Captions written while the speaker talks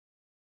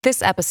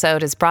This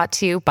episode is brought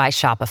to you by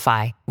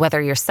Shopify.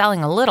 Whether you're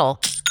selling a little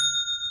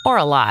or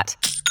a lot,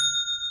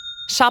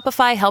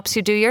 Shopify helps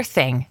you do your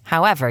thing,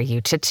 however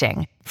you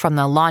cha-ching. From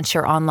the launch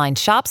your online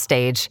shop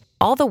stage,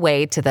 all the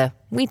way to the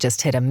we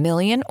just hit 1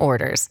 million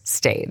orders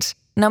stage.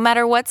 No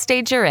matter what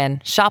stage you're in,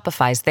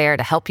 Shopify's there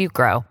to help you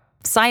grow.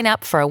 Sign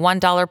up for a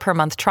 $1 per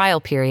month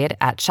trial period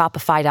at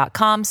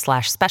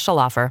shopify.com/special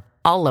offer,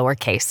 all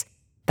lowercase.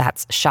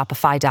 That's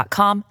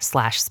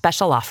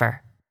shopify.com/special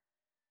offer.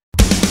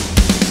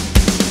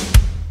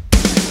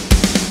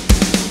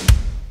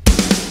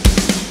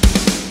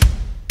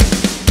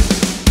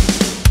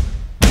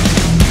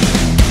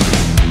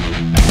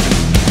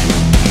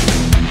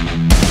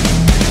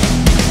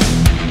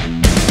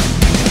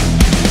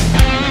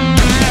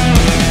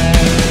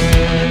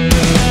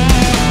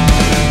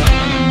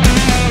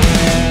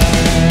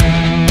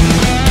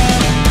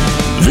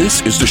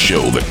 This is the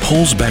show that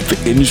pulls back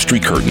the industry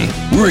curtain.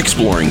 We're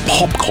exploring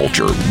pop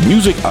culture,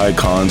 music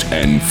icons,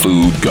 and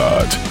food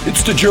gods.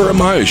 It's the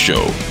Jeremiah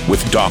Show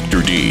with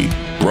Dr. D,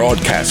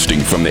 broadcasting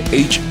from the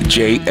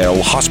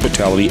HJL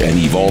Hospitality and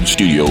Evolve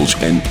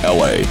Studios in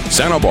LA,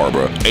 Santa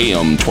Barbara,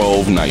 AM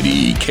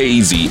 1290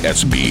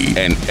 KZSB,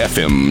 and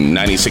FM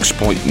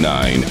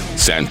 96.9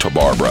 Santa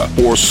Barbara,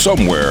 or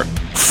somewhere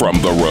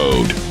from the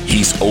road.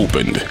 He's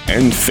opened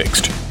and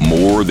fixed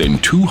more than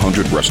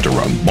 200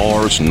 restaurants,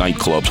 bars,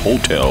 nightclubs,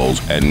 hotels,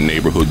 and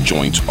neighborhood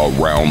joints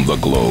around the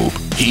globe.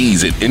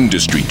 He's an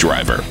industry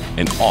driver,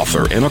 an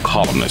author, and a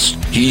columnist.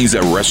 He's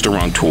a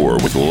restaurateur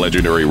with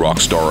legendary rock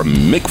star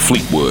Mick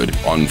Fleetwood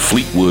on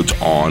Fleetwood's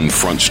on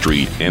Front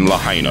Street in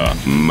Lahaina,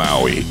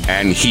 Maui.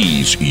 And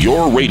he's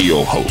your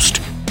radio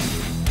host.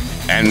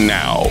 And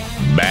now,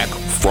 back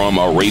from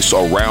a race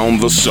around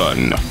the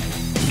sun,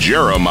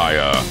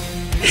 Jeremiah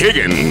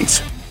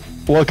Higgins.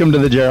 Welcome to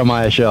the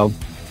Jeremiah Show.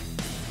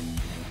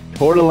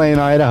 Coeur d'Alene,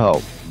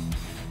 Idaho,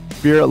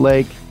 Spirit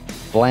Lake,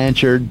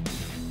 Blanchard,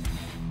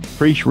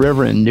 Preach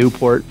River, and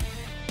Newport.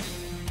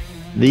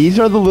 These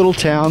are the little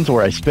towns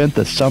where I spent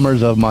the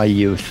summers of my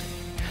youth.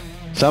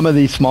 Some of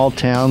these small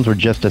towns were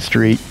just a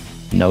street,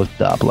 no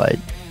stoplight,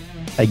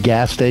 a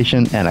gas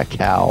station, and a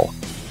cow.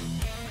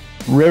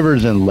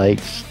 Rivers and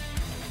lakes,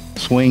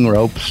 swing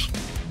ropes,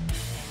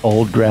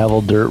 old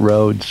gravel dirt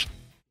roads,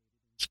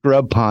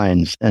 scrub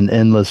pines and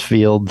endless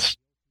fields,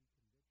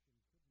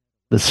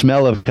 the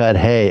smell of cut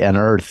hay and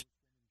earth,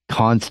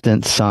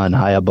 constant sun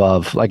high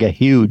above, like a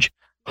huge,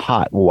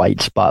 hot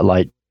white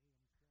spotlight.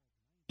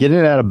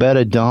 Getting out of bed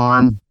at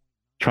dawn,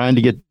 trying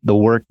to get the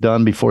work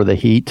done before the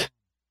heat,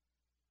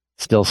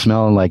 still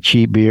smelling like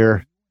cheap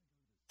beer,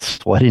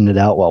 sweating it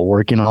out while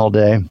working all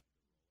day,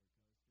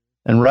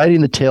 and riding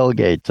the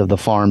tailgates of the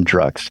farm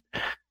trucks,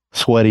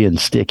 sweaty and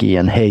sticky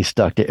and hay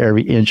stuck to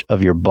every inch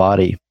of your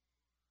body.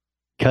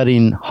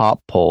 Cutting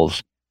hop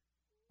poles,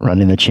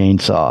 running the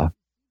chainsaw,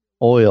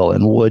 oil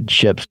and wood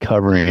chips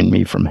covering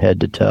me from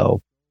head to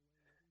toe,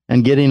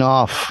 and getting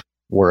off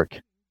work,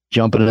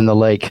 jumping in the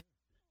lake,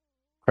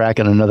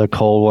 cracking another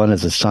cold one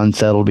as the sun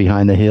settled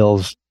behind the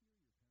hills,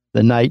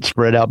 the night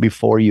spread out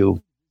before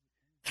you,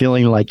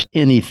 feeling like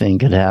anything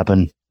could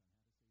happen,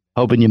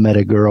 hoping you met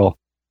a girl,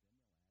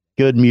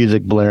 good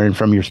music blaring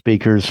from your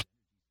speakers,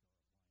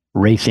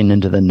 racing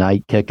into the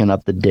night, kicking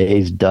up the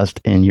day's dust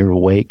in your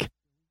wake.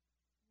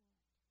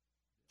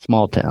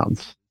 Small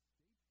towns.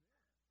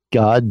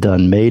 God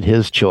done made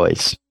his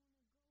choice.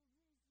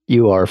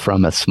 You are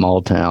from a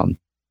small town.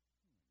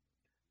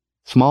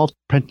 Small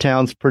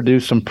towns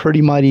produce some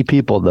pretty mighty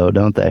people, though,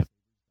 don't they?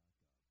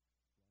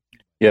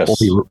 Yes.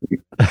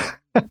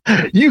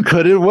 You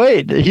couldn't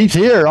wait. He's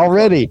here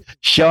already.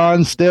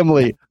 Sean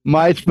Stemaly,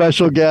 my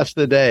special guest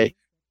today.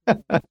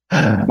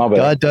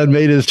 God done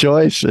made his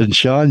choice, and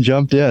Sean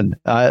jumped in.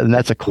 And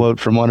that's a quote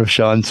from one of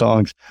Sean's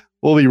songs.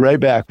 We'll be right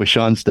back with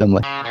Sean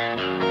Stemaly.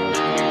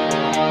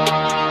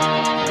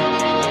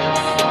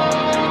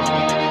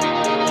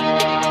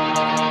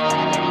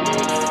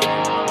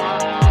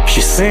 She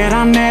said,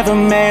 I never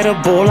met a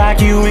boy like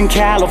you in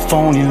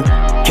California.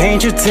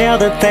 Can't you tell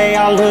that they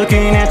are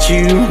looking at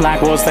you?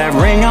 Like, what's that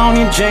ring on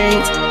your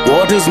jeans?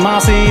 What does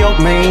Mossy Oak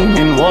mean?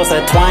 And what's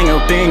that twang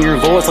up in your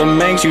voice that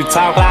makes you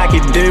talk like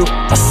you do?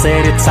 I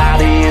said, it's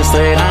obvious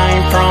that I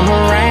ain't from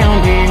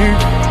around here,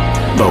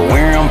 but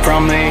where I'm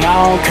from they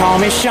all call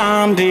me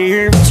Sean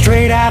Deere.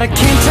 Straight out of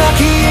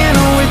Kentucky and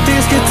with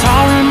this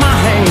guitar in my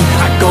hand,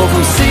 I go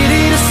from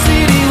city to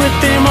city with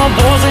them old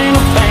boys in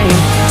a band,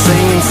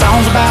 singing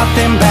songs about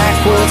them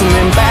backwoods and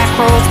them back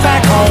roads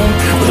back home,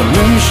 where the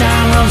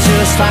moonshine runs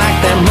just like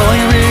that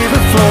muddy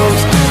river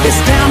flows. It's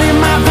down in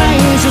my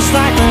veins just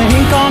like the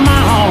ink on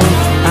my home.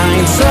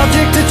 I ain't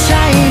subject to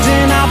change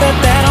and I'll bet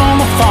that on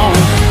the phone.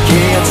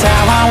 Yeah, it's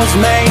how I was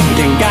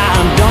made, and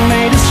God done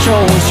made his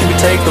choice. You can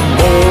take the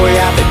boy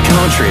out the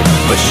country,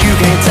 but you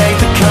can't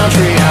take the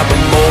country out the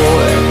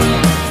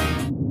boy.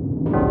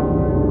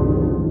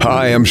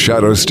 Hi, I'm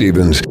Shadow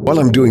Stevens. While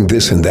I'm doing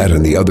this and that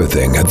and the other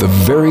thing at the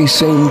very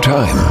same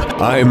time,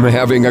 I'm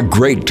having a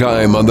great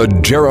time on the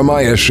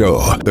Jeremiah Show,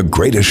 the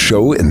greatest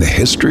show in the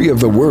history of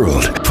the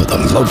world. For the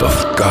love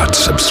of God,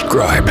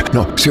 subscribe.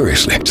 No,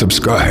 seriously,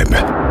 subscribe.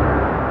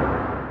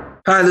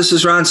 Hi, this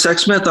is Ron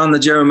Sexsmith on the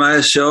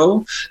Jeremiah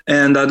Show,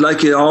 and I'd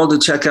like you all to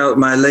check out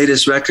my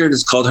latest record.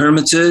 It's called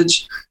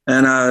Hermitage,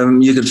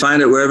 and you can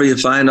find it wherever you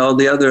find all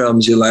the other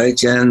albums you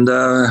like, and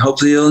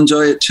hopefully you'll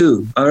enjoy it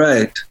too. All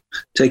right,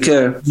 take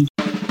care.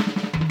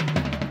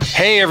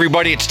 Hey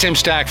everybody, it's Tim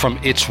Stack from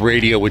It's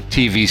Radio with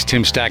TV's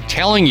Tim Stack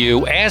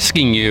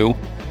asking you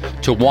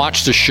to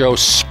watch the show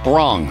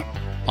Sprung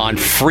on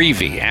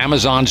Freevee,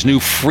 Amazon's new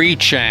free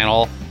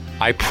channel.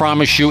 I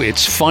promise you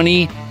it's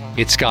funny,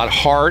 it's got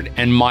heart,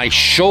 and my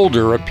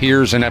shoulder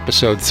appears in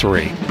episode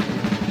 3.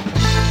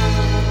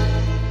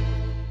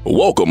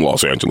 Welcome,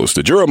 Los Angeles.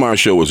 The Jeremiah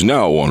Show is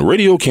now on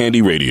Radio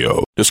Candy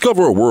Radio.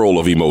 Discover a world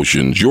of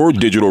emotions, your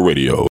digital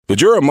radio. The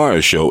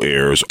Jeremiah Show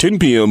airs 10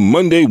 p.m.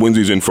 Monday,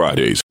 Wednesdays, and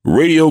Fridays.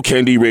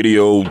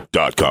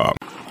 RadioCandyRadio.com.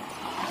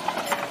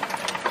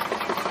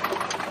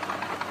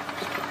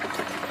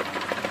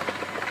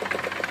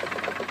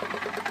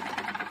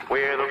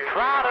 We're the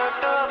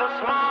product of a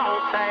small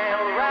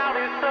town,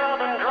 rowdy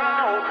southern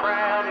drawl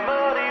crowd,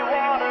 muddy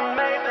water,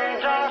 mason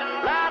jars,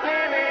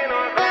 lightning in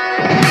our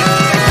veins.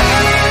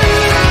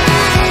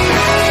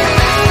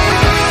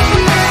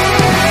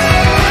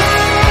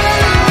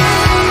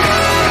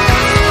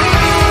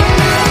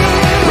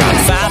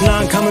 Riding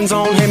 5-9 Cummins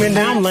on hand-me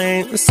down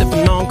lane,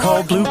 sipping on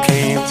cold blue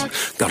cans.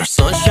 Got our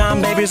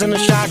sunshine babies in the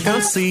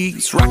shotgun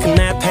seats, rocking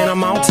that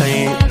Panama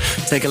tan.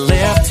 Take a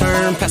left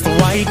turn past the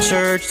white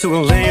church to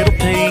a little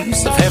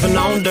piece of heaven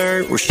on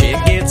dirt where shit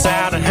gets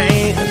out of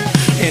hand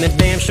and a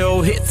damn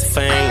show hits the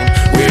fan.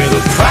 We're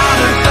the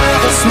product of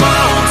a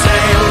small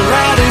town,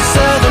 rowdy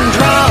southern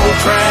drawl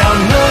crowd,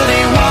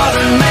 muddy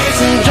water,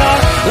 mason jar,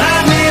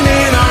 lightning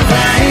in our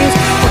veins.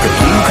 Work a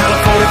blue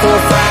California for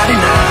a Friday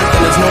night,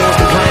 then there's noise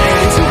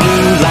complaints and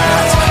blue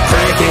lights,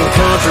 cranking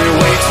country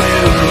way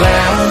too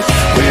loud.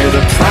 We're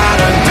the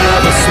product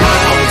of a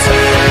small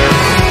town.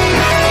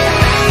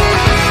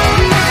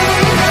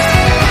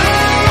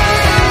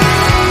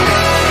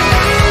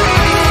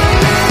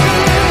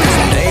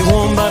 Day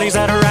one buddies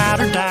that are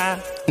ride or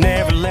die,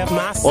 never left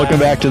my side. Welcome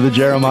back to the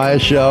Jeremiah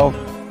Show.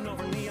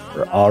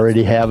 We're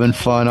already having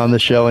fun on the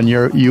show, and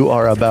you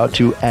are about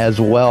to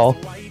as well.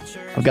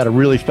 I've got a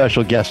really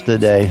special guest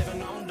today,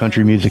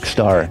 country music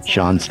star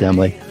Sean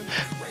Stemaly.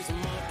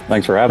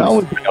 Thanks for having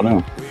me. How y'all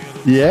doing?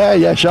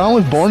 Yeah. Sean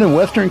was born in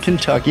Western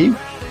Kentucky,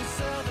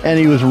 and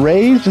he was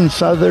raised in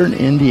Southern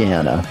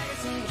Indiana.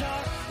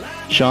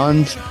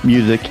 Sean's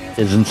music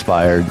is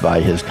inspired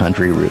by his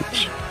country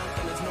roots.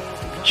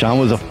 Sean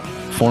was a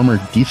former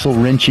diesel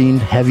wrenching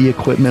heavy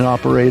equipment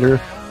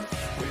operator.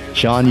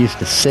 Sean used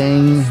to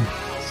sing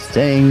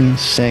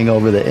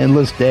over the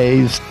endless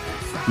days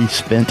he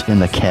spent in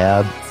the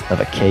cab of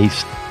a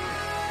case.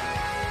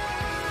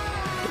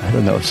 I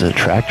don't know, is it a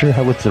tractor?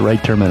 What's the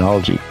right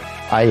terminology?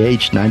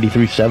 IH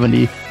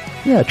 9370.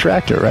 Yeah,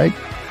 tractor, right?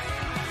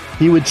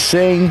 He would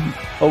sing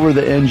over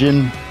the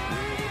engine.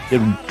 It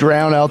would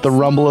drown out the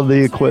rumble of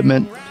the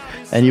equipment,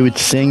 and he would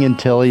sing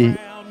until he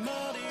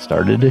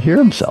started to hear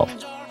himself.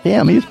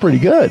 Damn, he was pretty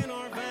good.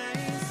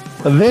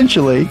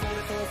 Eventually,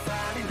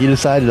 he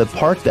decided to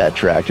park that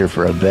tractor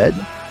for a bit,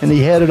 and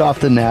he headed off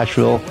to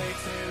Nashville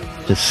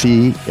to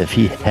see if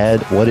he had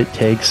what it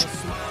takes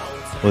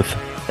with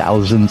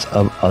thousands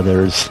of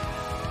others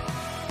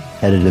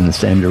headed in the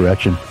same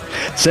direction.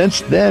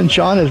 Since then,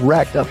 Sean has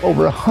racked up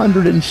over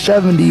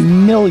 170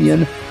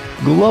 million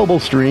global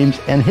streams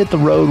and hit the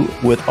road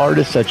with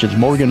artists such as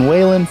Morgan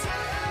Wallen,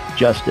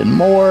 Justin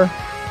Moore,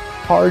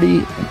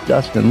 Hardy, and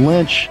Dustin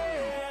Lynch,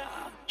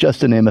 just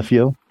to name a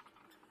few.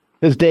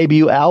 His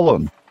debut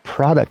album,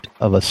 Product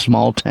of a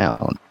Small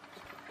Town,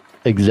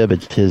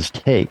 exhibits his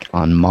take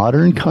on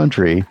modern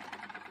country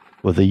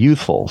with a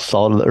youthful,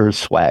 salt-of-the-earth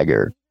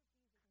swagger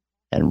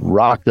and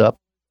rocked-up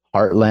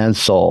heartland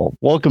soul.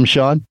 Welcome,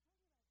 Sean.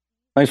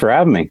 Thanks for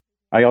having me.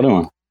 How y'all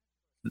doing?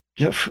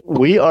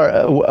 We are.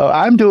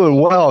 I'm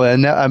doing well,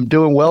 and I'm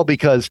doing well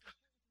because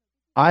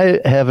I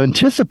have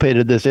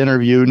anticipated this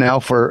interview now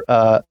for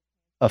a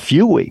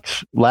few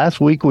weeks.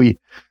 Last week we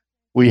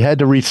had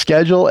to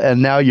reschedule,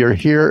 and now you're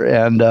here,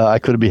 and I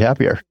couldn't be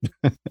happier.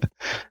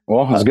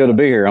 Well, it's good to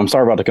be here. I'm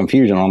sorry about the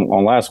confusion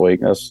on last week.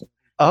 That's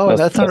all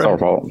right. Our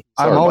fault.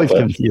 I'm always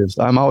confused.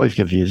 I'm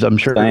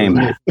sure. Same.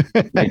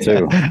 Me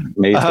too.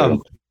 Me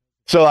too.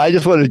 So I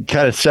just want to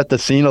kind of set the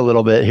scene a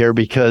little bit here,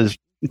 because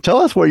tell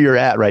us where you're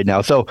at right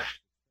now. So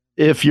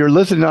if you're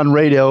listening on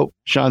radio,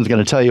 Sean's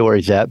going to tell you where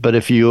he's at. But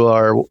if you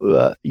are,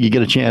 you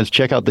get a chance,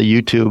 check out the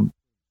YouTube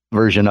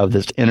version of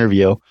this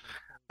interview.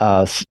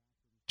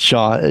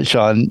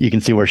 Sean, you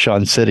can see where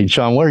Sean's sitting.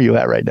 Sean, where are you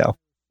at right now?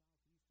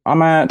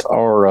 I'm at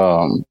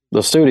our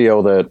the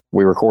studio that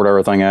we record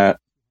everything at.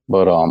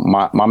 But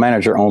my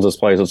manager owns this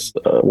place. It's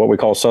what we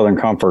call Southern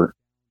Comfort.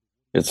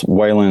 It's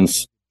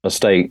Waylon's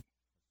estate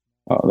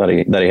that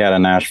he had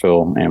in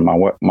Nashville, and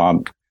my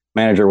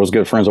manager was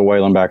good friends with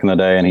Waylon back in the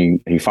day, and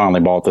he finally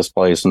bought this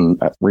place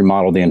and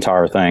remodeled the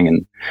entire thing,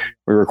 and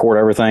we record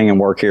everything and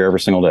work here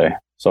every single day.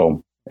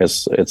 So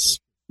it's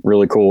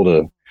really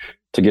cool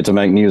to get to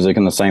make music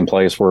in the same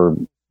place where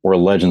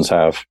legends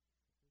have.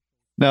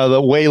 Now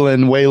the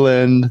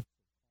Waylon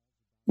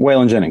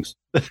Waylon Jennings.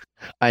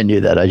 I knew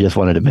that. I just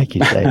wanted to make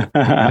you say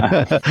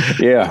it.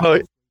 Yeah. Oh,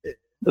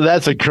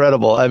 that's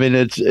incredible. I mean,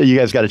 you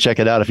guys got to check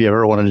it out if you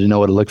ever wanted to know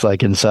what it looks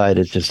like inside.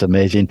 It's just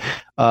amazing.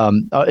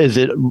 Is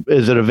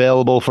it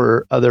available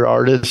for other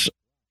artists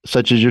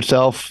such as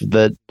yourself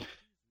that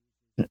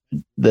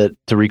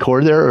to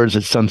record there, or is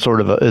it some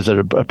sort of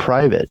a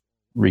private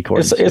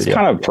recording? It's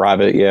kind of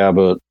private, yeah,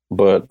 but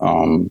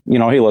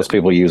he lets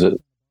people use it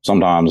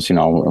sometimes,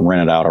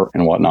 rent it out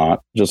and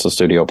whatnot, just the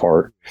studio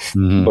part.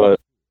 Mm-hmm. But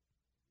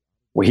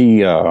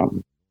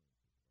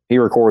he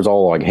records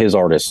all like his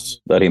artists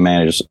that he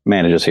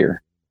manages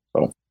here.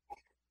 So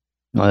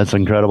that's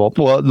incredible.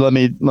 Well, let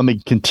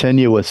me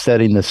continue with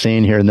setting the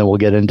scene here, and then we'll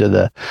get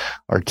into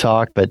our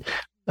talk. But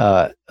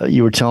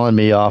you were telling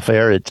me off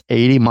air it's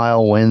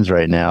 80-mile winds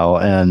right now,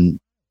 and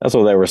that's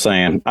what they were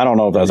saying. I don't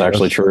know if that's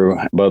actually true,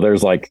 but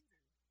there's like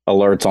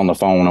alerts on the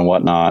phone and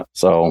whatnot,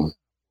 so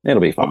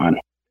it'll be fine.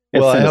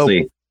 It's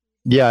Tennessee.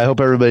 I hope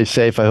everybody's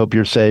safe. I hope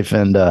you're safe,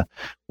 and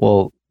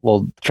we'll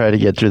try to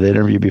get through the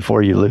interview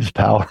before you lose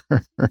power.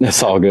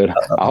 It's all good.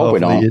 I hope we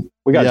don't.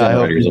 We got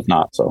generators if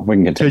not, so we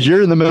can continue. Because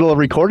you're in the middle of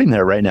recording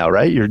there right now,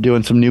 right? You're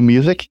doing some new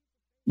music?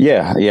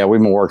 Yeah.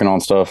 We've been working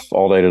on stuff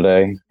all day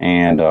today,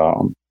 and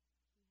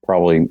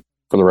probably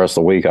for the rest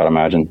of the week, I'd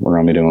imagine we're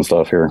going to be doing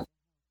stuff here.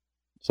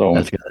 So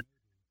that's good.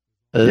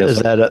 Is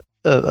that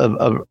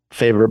a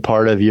favorite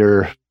part of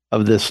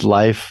this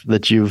life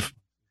that you've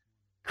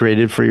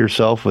created for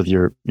yourself with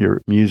your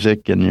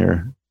music and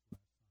your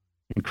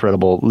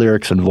incredible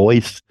lyrics and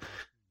voice?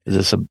 Is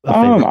this a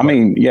favorite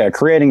part?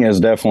 Creating is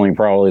definitely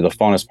probably the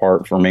funnest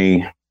part for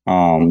me.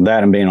 That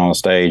and being on a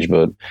stage,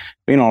 but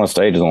being on a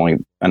stage is only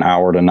an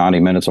hour to 90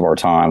 minutes of our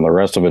time. The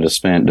rest of it is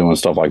spent doing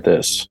stuff like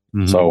this.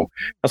 Mm-hmm. So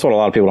that's what a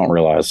lot of people don't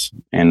realize.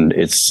 And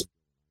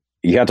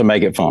you have to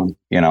make it fun,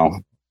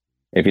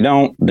 If you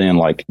don't, then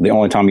like the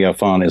only time you have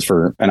fun is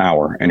for an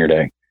hour in your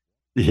day.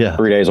 Yeah.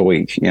 3 days a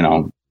week,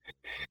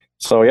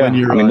 So yeah,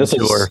 this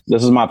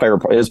is my favorite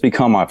part. It's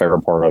become my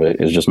favorite part of it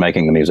is just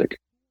making the music.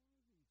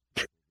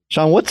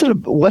 Sean,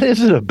 what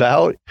is it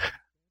about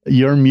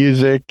your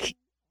music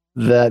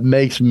that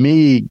makes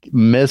me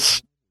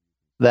miss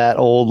that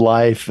old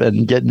life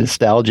and get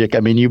nostalgic?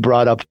 I mean, you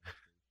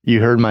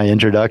heard my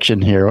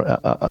introduction here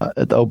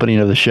at the opening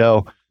of the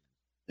show.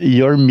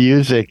 Your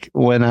music,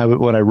 when I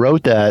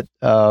wrote that,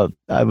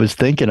 I was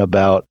thinking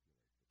about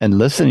and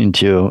listening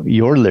to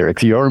your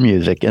lyrics, your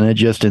music, and it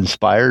just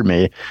inspired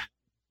me.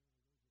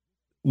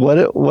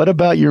 What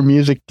about your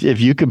music, if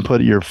you can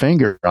put your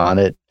finger on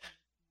it,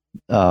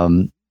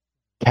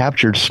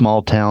 captured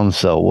small towns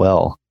so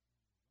well?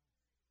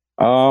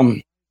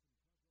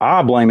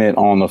 I blame it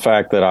on the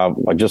fact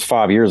that just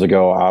 5 years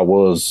ago, I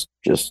was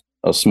just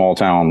a small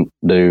town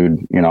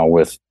dude,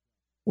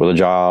 with a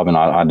job, and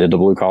I did the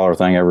blue collar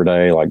thing every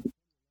day. Like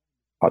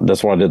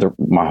that's what I did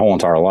my whole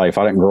entire life.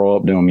 I didn't grow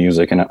up doing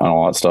music and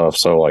all that stuff.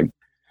 So like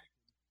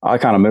I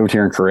kind of moved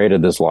here and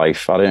created this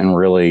life. I didn't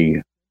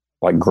really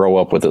like grow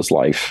up with this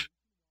life.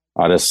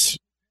 I just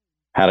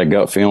had a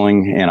gut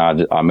feeling,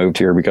 and I moved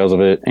here because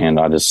of it, and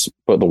I just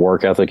put the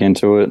work ethic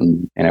into it,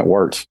 and it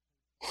worked.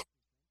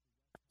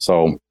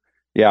 So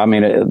yeah, I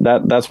mean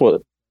that's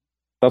what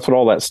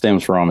all that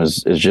stems from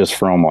is just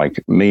from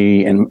like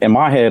me, and in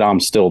my head I'm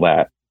still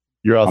that.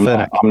 You're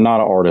authentic. I'm not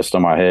an artist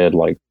in my head.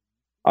 Like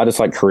I just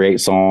like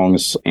create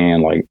songs,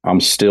 and like I'm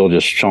still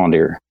just Sean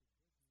Deere.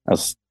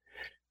 That's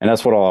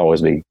what I'll always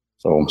be.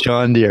 So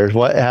Sean Deere.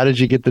 How did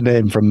you get the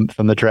name from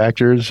the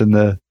tractors and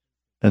the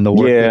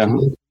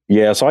work?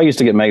 Yeah. So I used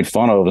to get made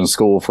fun of in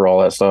school for all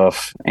that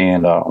stuff,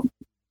 and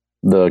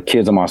the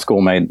kids in my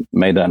school made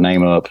that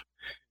name up,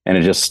 and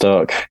it just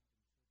stuck.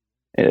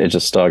 It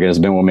just stuck. It's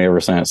been with me ever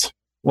since.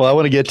 Well, I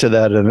want to get to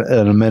that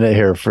in a minute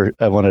here.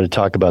 I wanted to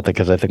talk about that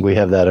because I think we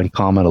have that in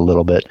common a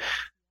little bit.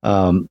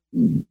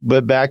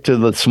 But back to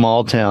the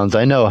small towns,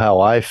 I know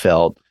how I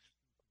felt.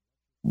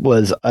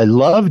 I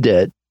loved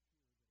it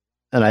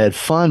and I had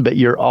fun, but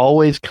you're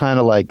always kind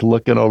of like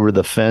looking over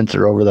the fence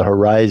or over the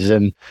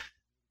horizon.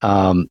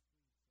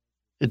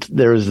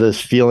 There's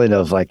this feeling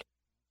of like,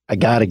 I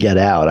got to get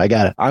out.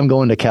 I'm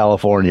going to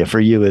California.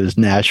 For you, it was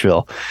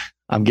Nashville.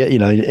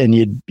 and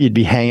you'd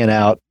be hanging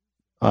out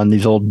on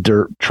these old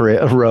dirt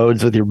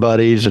roads with your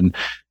buddies and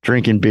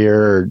drinking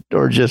beer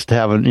or just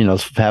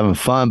having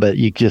fun. But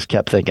you just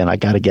kept thinking, I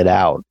got to get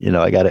out.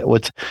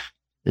 It's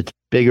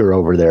bigger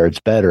over there. It's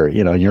better,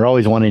 and you're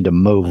always wanting to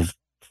move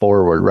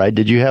forward. Right.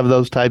 Did you have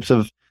those types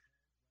of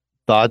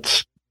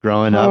thoughts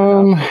growing up?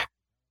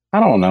 I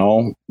don't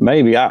know.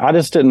 Maybe I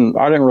didn't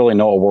really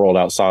know a world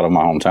outside of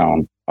my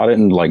hometown. I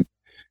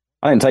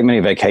didn't take many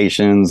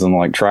vacations and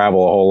like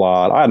travel a whole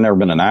lot. I had never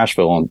been to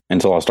Nashville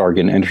until I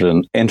started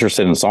getting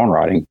interested in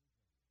songwriting.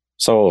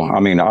 So,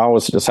 I mean, I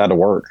always just had to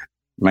work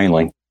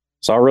mainly.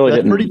 So I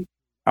really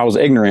I was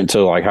ignorant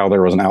to like how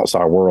there was an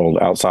outside world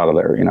outside of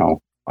there.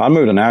 I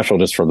moved to Nashville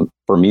just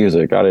for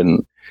music. I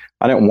didn't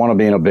want to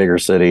be in a bigger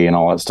city and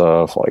all that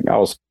stuff. Like I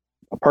was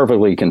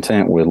perfectly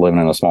content with living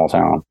in a small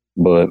town,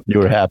 but you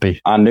were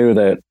happy. I knew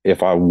that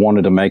if I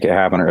wanted to make it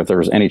happen, or if there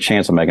was any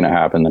chance of making it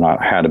happen, then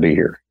I had to be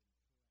here.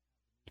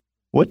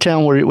 What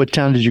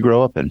town did you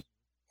grow up in?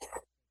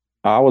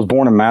 I was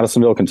born in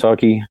Madisonville,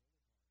 Kentucky,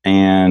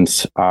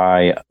 and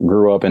I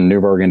grew up in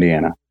Newburgh,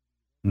 Indiana,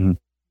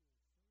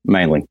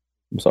 mainly.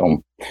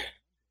 So,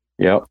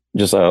 yep,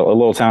 just a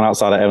little town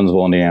outside of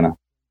Evansville, Indiana.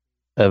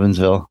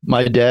 Evansville.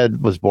 My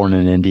dad was born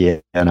in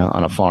Indiana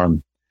on a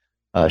farm,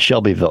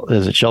 Shelbyville.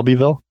 Is it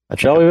Shelbyville?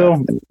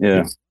 Shelbyville?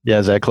 Yeah. Yeah.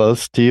 Is that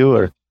close to you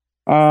or?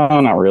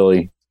 Not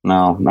really.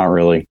 No, not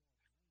really.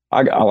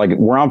 I like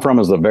where I'm from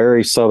is the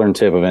very southern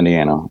tip of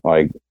Indiana,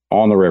 like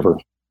on the river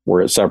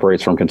where it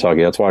separates from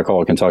Kentucky. That's why I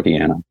call it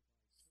Kentuckiana.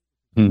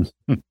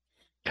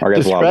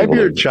 Describe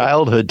your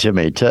childhood to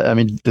me.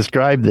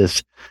 Describe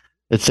this.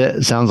 It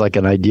sounds like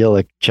an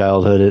idyllic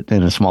childhood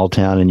in a small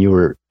town, and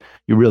you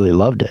really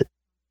loved it.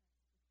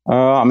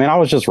 I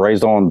was just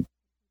raised on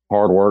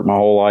hard work my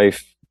whole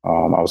life.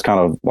 I was kind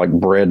of like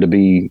bred to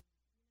be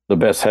the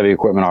best heavy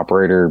equipment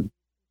operator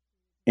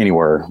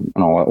anywhere.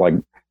 Like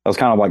that was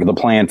kind of like the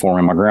plan for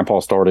me. My grandpa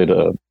started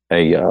a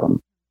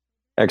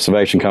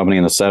excavation company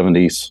in the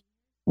 70s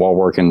while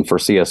working for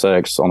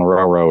CSX on the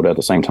railroad at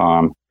the same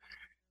time.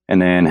 And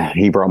then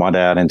he brought my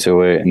dad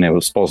into it, and it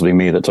was supposed to be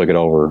me that took it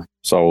over.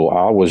 So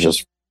I was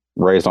just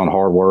raised on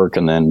hard work,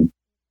 and then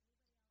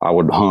I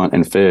would hunt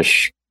and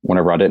fish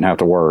whenever I didn't have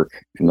to work.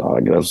 And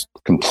that's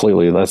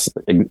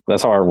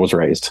how I was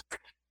raised.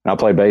 And I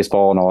played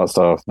baseball and all that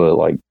stuff, but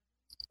like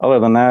other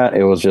than that,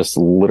 it was just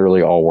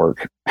literally all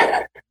work.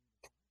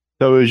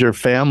 So it was your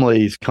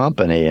family's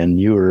company, and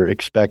you were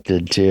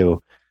expected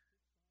to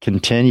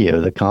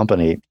continue the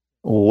company.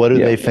 What do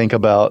they think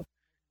about?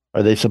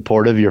 Are they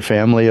supportive, your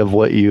family, of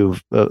what you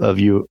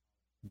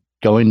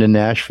going to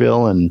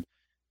Nashville and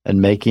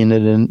making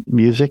it in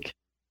music?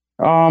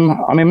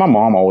 My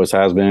mom always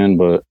has been,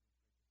 but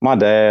my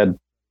dad,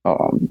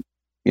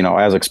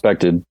 as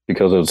expected,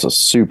 because it was a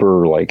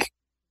super like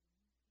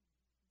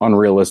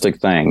unrealistic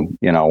thing,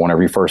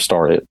 whenever you first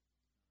started.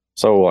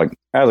 So like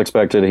as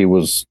expected, he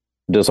was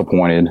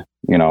disappointed,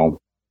 and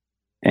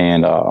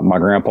my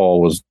grandpa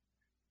was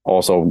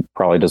also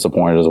probably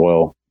disappointed as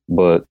well.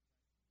 But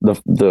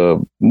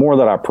the more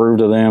that I proved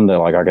to them that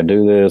like I could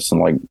do this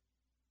and like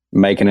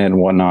making it and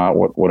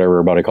whatnot, whatever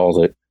everybody calls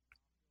it,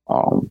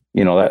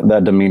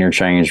 that demeanor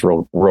changed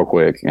real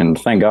quick. And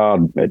thank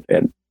God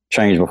it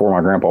changed before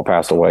my grandpa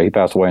passed away. He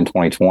passed away in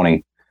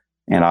 2020,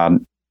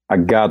 and I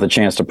got the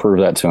chance to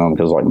prove that to him,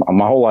 because like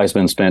my whole life's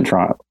been spent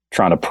trying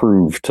to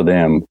prove to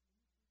them,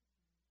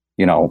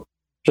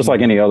 just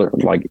like any other,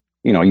 like,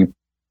 I'm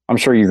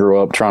sure you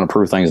grew up trying to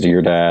prove things to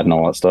your dad and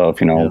all that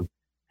stuff, You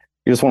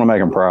just want to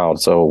make him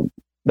proud. So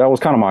that was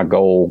kind of my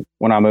goal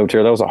when I moved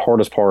here. That was the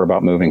hardest part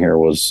about moving here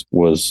was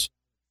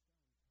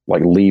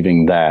like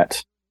leaving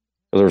that.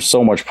 There's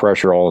so much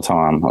pressure all the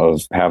time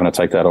of having to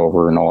take that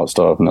over and all that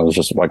stuff. And it was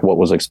just like what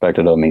was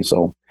expected of me.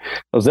 So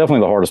it was definitely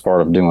the hardest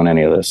part of doing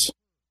any of this.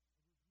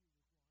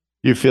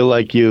 You feel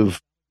like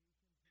you've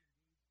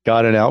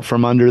gotten out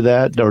from under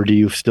that, or do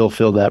you still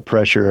feel that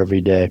pressure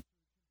every day?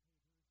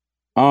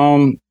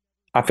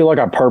 I feel like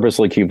I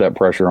purposely keep that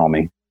pressure on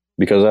me,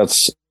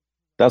 because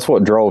that's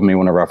what drove me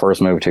whenever I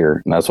first moved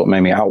here. And that's what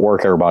made me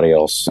outwork everybody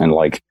else. And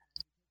like,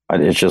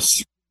 it's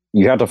just,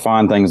 you have to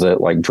find things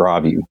that like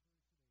drive you.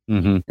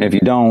 Mm-hmm. If you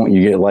don't,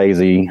 you get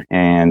lazy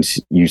and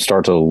you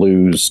start to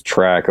lose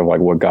track of like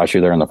what got you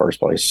there in the first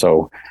place.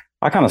 So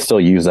I kind of still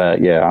use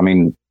that. Yeah.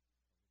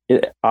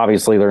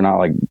 Obviously they're not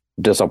like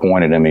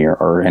disappointed in me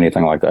or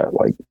anything like that.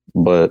 Like,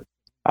 but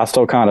I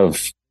still kind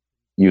of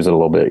use it a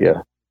little bit.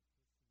 Yeah.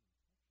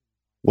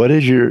 What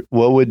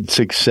would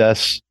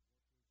success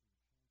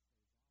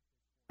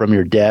from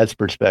your dad's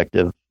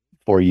perspective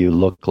for you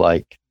look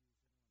like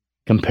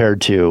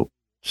compared to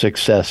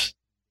success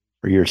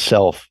for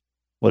yourself?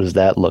 What does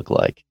that look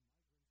like?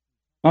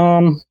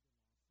 We're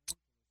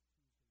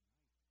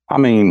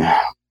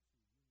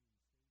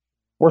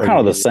kind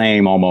of the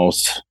same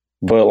almost,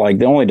 but like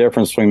the only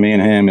difference between me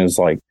and him is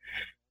like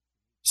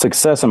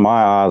success in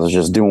my eyes is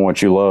just doing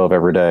what you love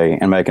every day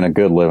and making a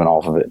good living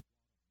off of it.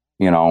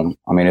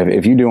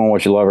 If you're doing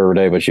what you love every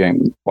day, but you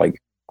ain't like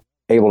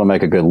able to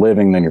make a good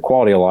living, then your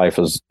quality of life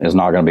is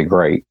not going to be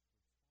great.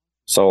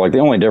 So like the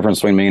only difference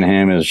between me and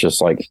him is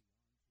just like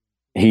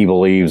he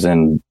believes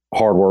in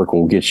hard work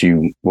will get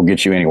you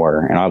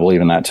anywhere, and I believe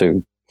in that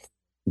too.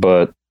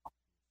 But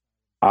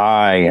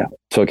I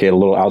took it a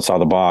little outside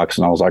the box,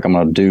 and I was like, I'm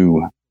going to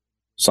do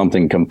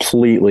something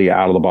completely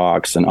out of the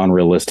box and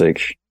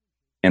unrealistic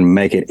and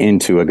make it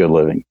into a good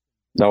living.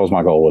 That was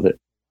my goal with it.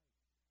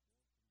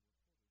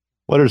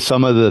 What are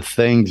some of the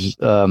things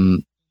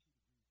that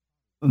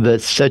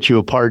set you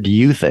apart, do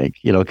you think?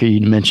 Because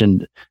you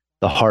mentioned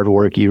the hard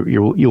work. You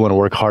want to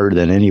work harder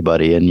than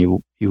anybody, and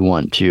you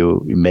want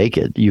to make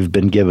it. You've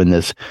been given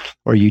this,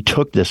 or you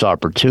took this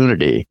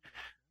opportunity,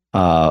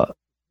 and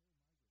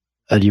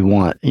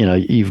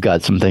you've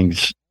got some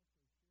things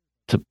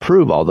to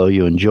prove. Although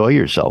you enjoy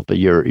yourself, but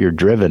you're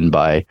driven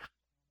by,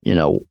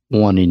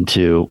 wanting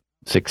to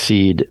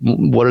succeed.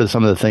 What are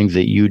some of the things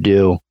that you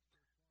do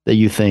that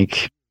you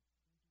think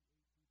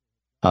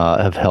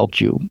have helped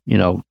you,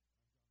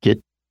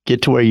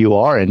 get to where you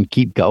are and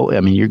keep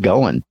going? You're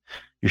going.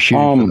 You're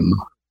shooting for them.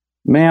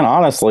 Man,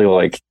 honestly,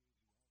 like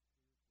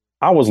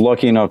I was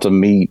lucky enough to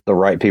meet the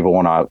right people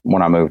when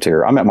I moved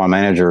here. I met my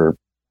manager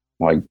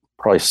like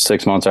probably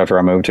 6 months after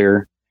I moved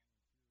here,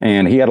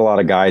 and he had a lot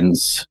of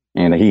guidance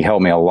and he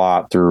helped me a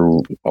lot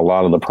through a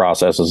lot of the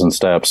processes and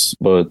steps.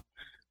 But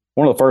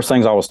one of the first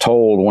things I was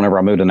told whenever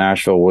I moved to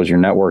Nashville was your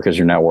network is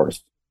your net worth.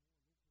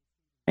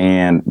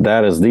 And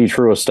that is the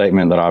truest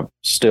statement that I've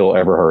still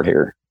ever heard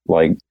here.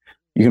 Like,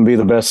 you can be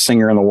the best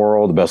singer in the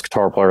world, the best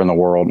guitar player in the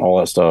world, and all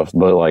that stuff.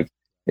 But like,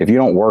 if you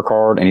don't work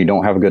hard and you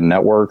don't have a good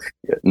network,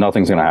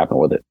 nothing's going to happen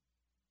with it.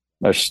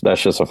 That's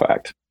just a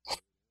fact.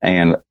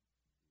 And,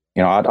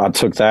 you know, I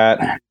took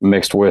that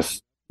mixed with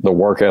the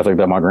work ethic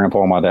that my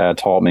grandpa and my dad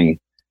taught me,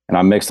 and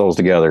I mixed those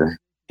together,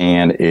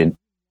 and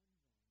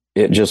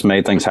it just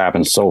made things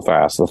happen so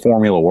fast. The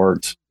formula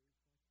worked.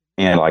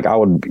 And like, I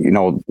would, you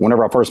know,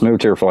 whenever I first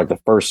moved here for like the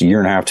first year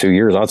and a half, 2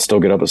 years, I'd still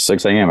get up at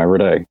 6 a.m. every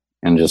day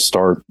and just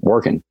start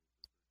working.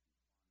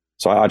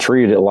 So I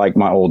treated it like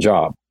my old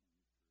job.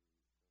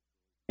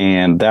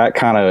 And that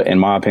kind of, in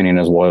my opinion,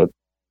 is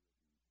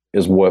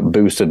what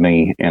boosted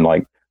me and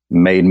like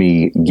made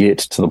me get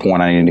to the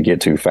point I needed to get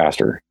to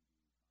faster.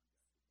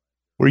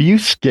 Were you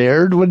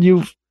scared when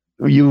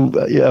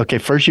okay,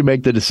 first you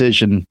make the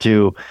decision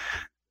to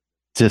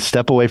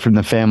step away from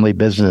the family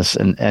business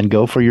and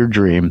go for your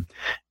dream.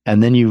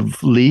 And then you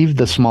leave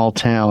the small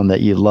town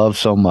that you love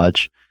so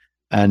much.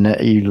 And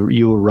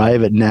you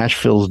arrive at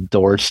Nashville's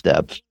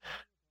doorstep,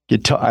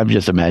 I'm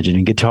just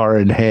imagining, guitar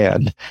in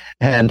hand.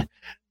 And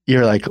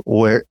you're like,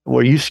 were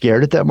you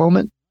scared at that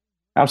moment?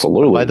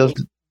 Absolutely.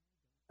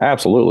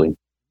 Absolutely.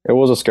 It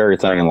was a scary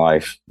thing in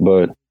life,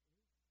 but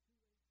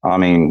I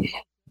mean,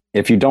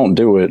 if you don't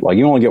do it, like,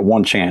 you only get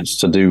one chance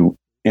to do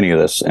any of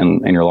this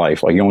in your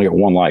life. Like, you only get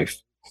one life.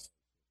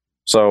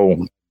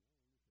 So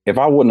if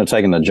I wouldn't have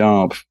taken the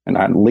jump and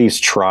at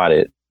least tried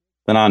it,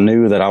 then I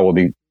knew that I would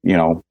be, you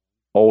know,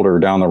 older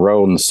down the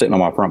road and sitting on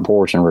my front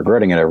porch and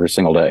regretting it every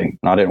single day.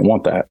 And I didn't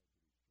want that.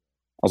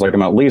 I was like,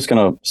 I'm at least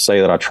going to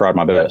say that I tried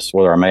my best,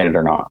 whether I made it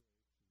or not.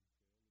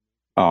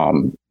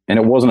 And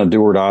it wasn't a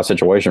do or die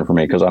situation for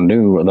me, because I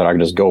knew that I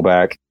could just go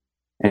back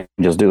and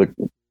just take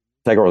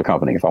over the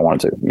company if I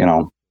wanted to, you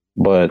know.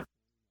 But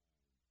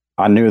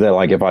I knew that,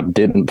 like, if I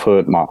didn't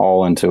put my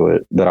all into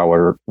it, that I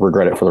would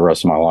regret it for the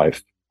rest of my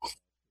life.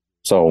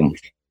 So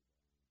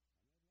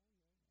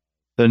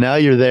now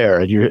you're there,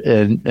 and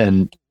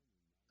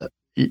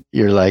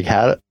you're like,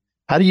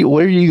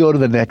 where do you go to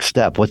the next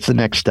step? What's the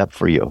next step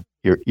for you?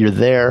 You're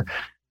there,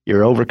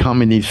 you're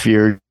overcoming these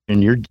fears,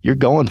 and you're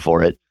going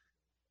for it.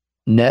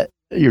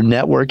 Your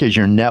network is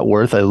your net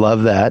worth. I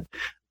love that.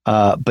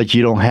 But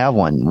you don't have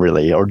one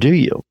really, or do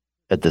you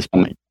at this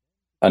point?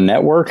 A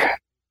network?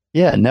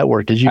 Yeah,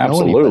 network. Did you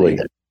Absolutely. know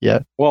anybody? Yeah.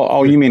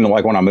 Well, you mean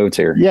like when I moved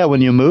here? Yeah,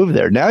 when you moved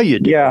there. Now you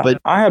do. Yeah,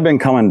 but I had been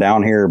coming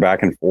down here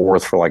back and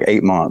forth for like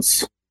 8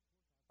 months,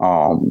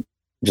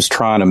 just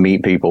trying to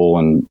meet people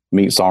and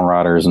meet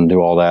songwriters and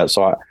do all that.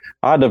 So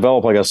I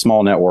developed like a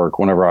small network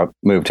whenever I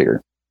moved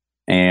here.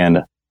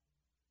 And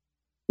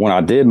when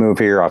I did move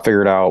here, I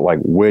figured out like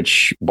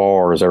which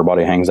bars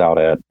everybody hangs out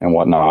at and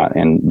whatnot.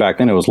 And back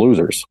then it was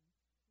Losers.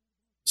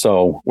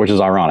 So, which is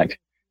ironic.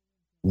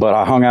 But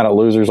I hung out at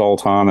Losers all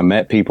the time and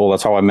met people.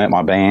 That's how I met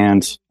my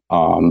band.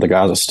 The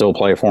guys that still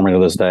play for me to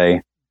this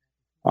day.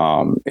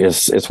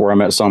 It's where I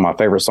met some of my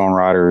favorite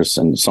songwriters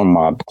and some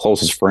of my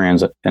closest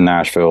friends in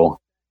Nashville.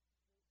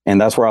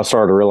 And that's where I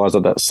started to realize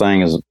that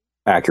saying is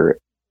accurate.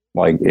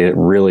 Like, it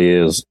really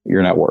is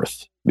your net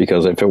worth.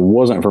 Because if it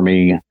wasn't for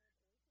me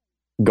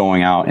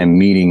going out and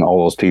meeting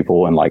all those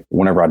people, and like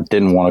whenever I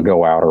didn't want to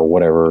go out or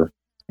whatever,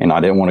 and I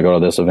didn't want to go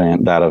to this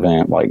event, that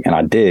event, like, and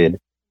I did,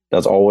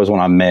 that's always when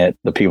I met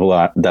the people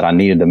that I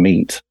needed to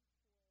meet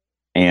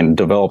and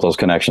develop those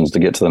connections to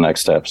get to the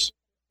next steps.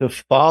 To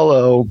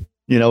follow,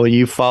 you know, when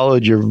you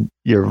followed your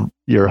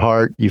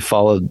heart, you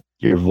followed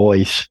your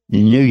voice.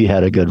 You knew you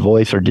had a good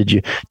voice, or did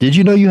you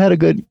know you had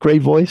a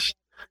great voice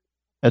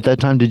at that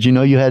time? Did you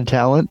know you had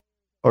talent,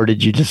 or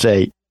did you just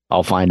say,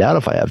 I'll find out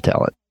if I have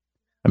talent?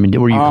 I mean,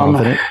 were you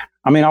confident?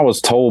 I mean, I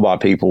was told by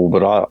people,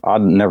 but I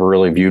never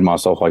really viewed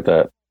myself like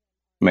that.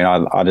 I mean,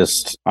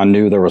 I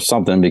knew there was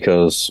something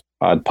because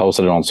I'd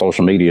posted it on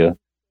social media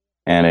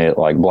and it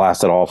like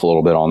blasted off a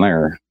little bit on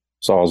there.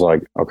 So I was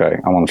like, okay,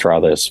 I want to try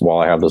this while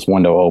I have this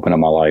window open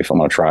in my life. I'm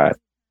going to try it.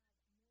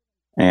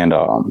 And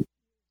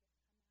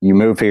you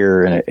move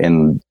here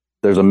and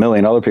there's a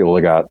million other people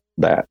that got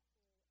that.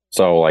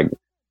 So like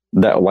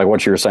that, like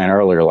what you were saying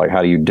earlier, like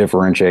how do you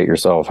differentiate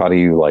yourself? How do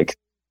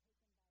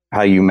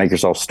you make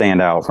yourself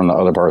stand out from the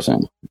other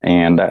person?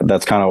 And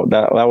that's kind of,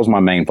 that was my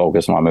main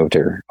focus when I moved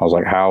here. I was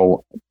like,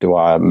 how do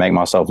I make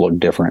myself look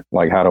different?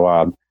 Like, how do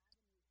I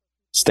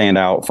stand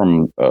out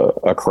from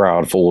a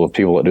crowd full of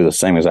people that do the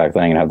same exact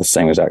thing and have the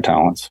same exact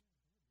talents?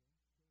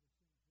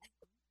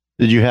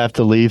 Did you have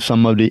to leave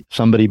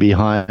somebody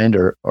behind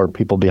or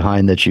people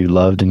behind that you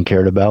loved and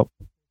cared about?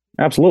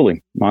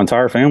 Absolutely. My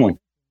entire family,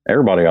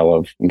 everybody I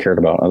loved and cared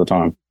about at the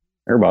time,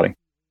 everybody.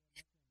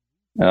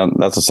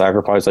 That's a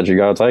sacrifice that you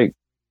got to take.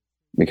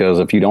 Because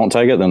if you don't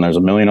take it, then there's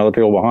a million other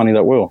people behind you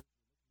that will.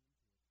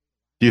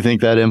 Do you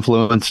think that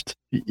influenced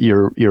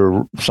your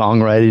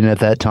songwriting at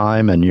that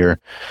time and your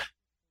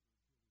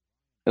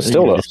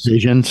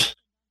decisions?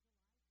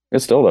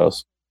 It still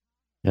does.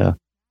 Yeah.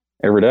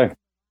 Every day.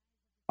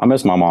 I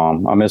miss my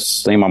mom. I miss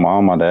seeing my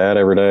mom, my dad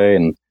every day,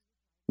 and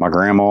my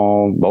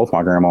grandma, both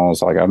my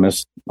grandmas. Like I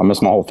miss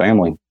my whole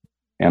family,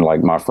 and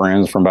like my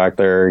friends from back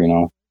there. You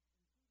know,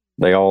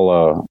 they're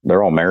all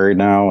married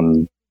now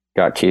and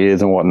got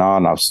kids and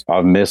whatnot. And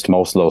I've missed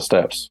most of those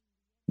steps,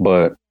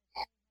 but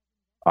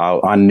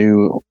I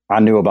knew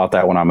about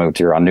that when I moved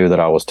here. I knew that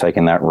I was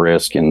taking that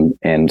risk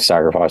and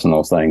sacrificing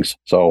those things.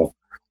 So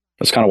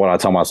that's kind of what I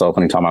tell myself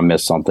anytime I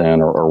miss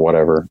something or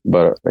whatever.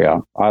 But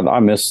yeah, I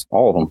miss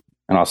all of them,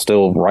 and I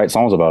still write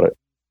songs about it.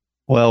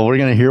 Well, we're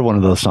going to hear one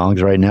of those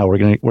songs right now. We're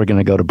going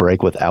to go to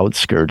break with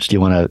Outskirts. Do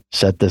you want to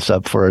set this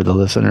up for the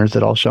listeners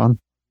at all, Sean?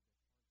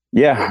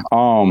 Yeah.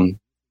 I'm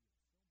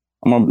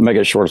going to make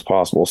it as short as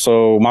possible.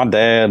 So my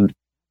dad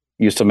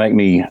used to make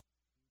me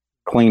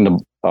clean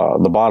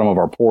the bottom of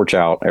our porch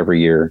out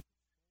every year,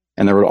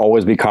 and there would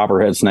always be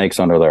copperhead snakes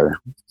under there.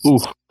 Ooh.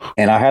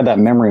 And I had that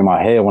memory in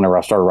my head whenever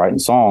I started writing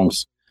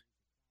songs.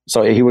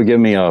 So he would give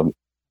me a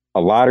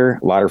lighter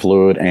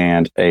fluid,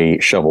 and a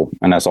shovel,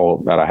 and that's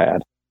all that I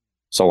had.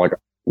 So like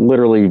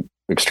literally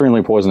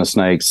extremely poisonous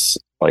snakes,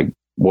 like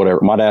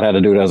whatever. My dad had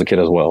to do it as a kid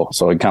as well.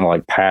 So it kind of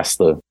like passed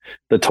the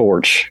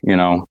torch, you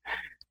know.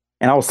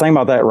 And I was thinking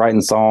about that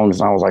writing songs,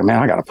 and I was like, man,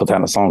 I got to put that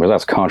in a song because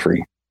that's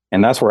country.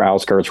 And that's where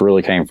Outskirts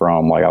really came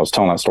from. Like I was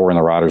telling that story in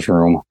the writer's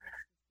room,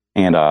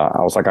 and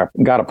I was like, I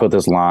got to put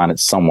this line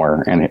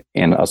somewhere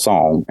in a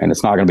song, and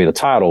it's not going to be the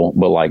title,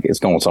 but like it's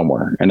going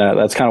somewhere. And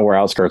that's kind of where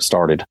Outskirts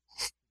started.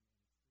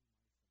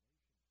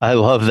 I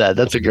love that.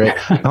 That's a great.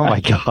 Oh my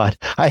God,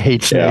 I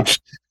hate snakes.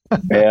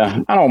 Yeah,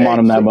 I don't mind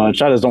them that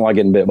much. I just don't like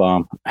getting bit by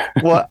them.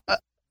 Well,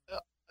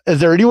 is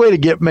there any way to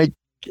get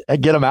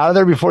them out of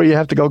there before you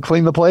have to go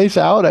clean the place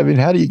out? I mean,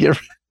 how do you get?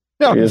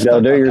 You just got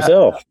to do it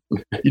yourself.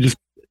 You just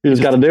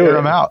got to do it.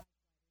 Them out.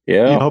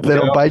 Yeah. You hope they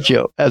don't bite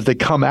you as they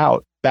come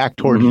out back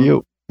towards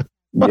you.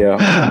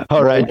 Yeah.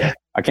 All right.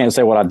 I can't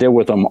say what I did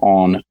with them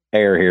on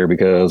air here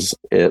because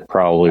it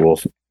probably will.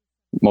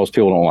 Most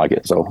people don't like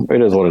it, so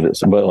it is what it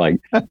is. But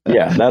like,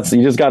 yeah,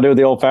 you just got to do it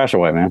the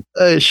old-fashioned way, man.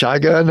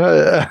 Shotgun.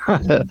 All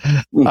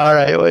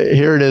right,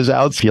 here it is.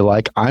 Out. If you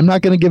like, I'm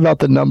not going to give out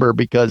the number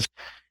because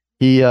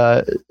he's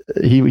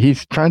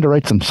trying to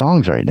write some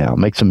songs right now,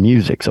 make some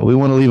music. So we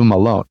want to leave him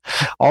alone.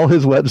 All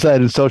his website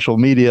and social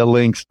media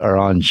links are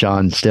on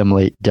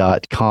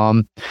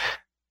SeanStemely.com.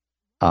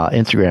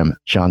 Instagram,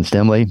 Sean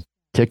Stemely.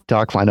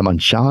 TikTok, find him on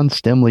Sean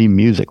Stemely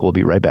Music. We'll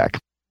be right back.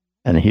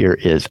 And here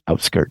is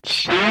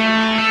Outskirts.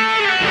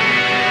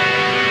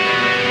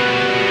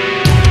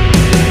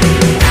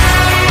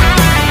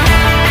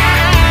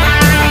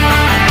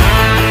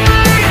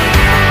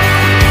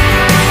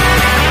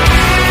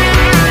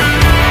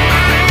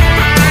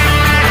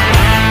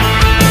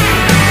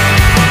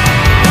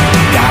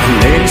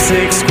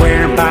 Six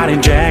square body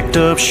jacked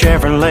up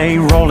Chevrolet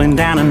rolling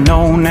down a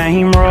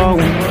no-name road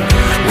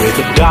with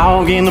a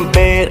dog in the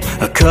bed,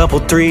 a couple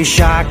 3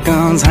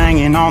 shotguns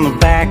hanging on the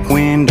back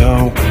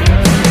window,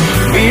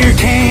 beer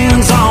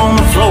cans on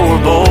the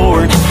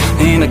floorboard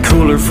and a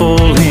cooler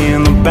full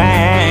in the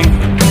back.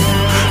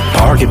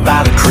 Park it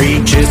by the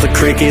creek, just the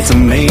crickets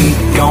and me,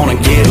 gonna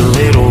get a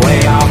little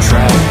way off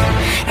track.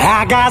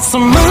 I got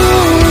some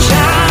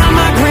moonshine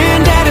my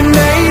granddaddy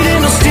made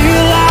in a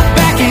steel light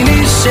back in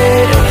his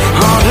shed.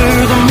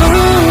 Under the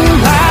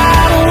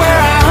moonlight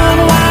where I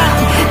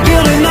unwind,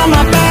 building on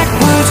my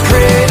backwoods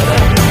crib,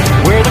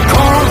 where the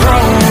corn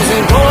grows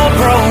and gold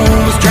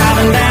grows,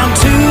 driving down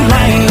 2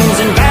 lanes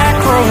and back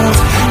roads,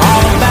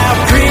 all about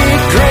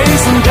grit,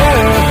 grace, and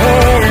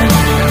dirt,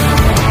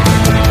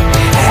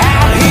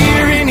 out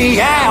here in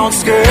the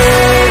outskirts.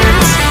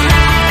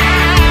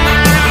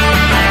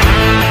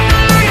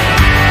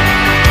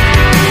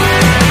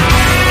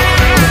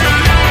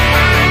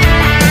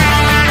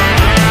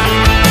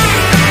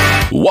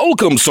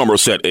 Welcome,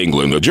 Somerset,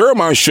 England. The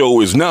Jeremiah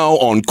Show is now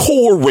on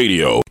Core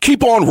Radio.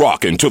 Keep on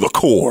rocking to the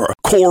core.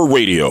 Core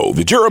Radio.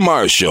 The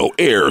Jeremiah Show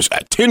airs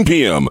at 10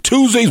 p.m.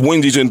 Tuesdays,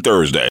 Wednesdays, and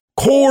Thursdays.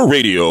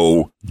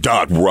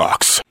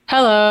 CoreRadio.rocks.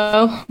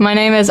 Hello, my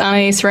name is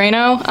Anais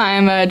Reno.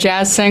 I'm a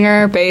jazz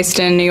singer based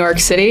in New York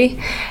City,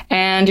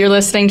 and you're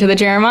listening to The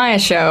Jeremiah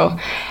Show.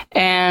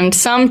 And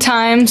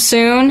sometime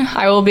soon,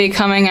 I will be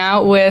coming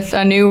out with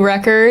a new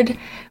record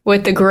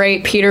with the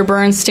great Peter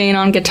Bernstein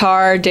on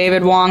guitar,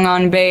 David Wong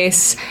on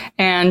bass,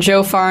 and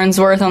Joe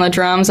Farnsworth on the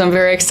drums. I'm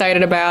very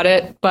excited about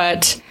it,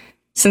 but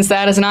since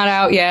that is not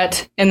out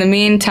yet, in the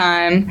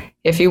meantime,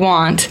 if you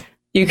want,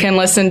 you can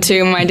listen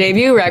to my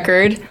debut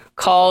record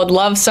called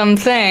Love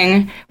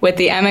Something with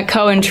the Emmett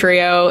Cohen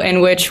Trio,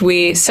 in which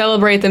we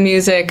celebrate the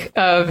music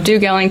of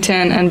Duke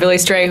Ellington and Billy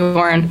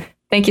Strayhorn.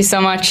 Thank you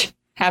so much.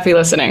 Happy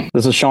listening.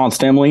 This is Sean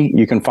Stemely.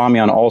 You can find me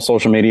on all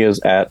social medias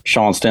at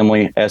Sean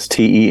Stemely,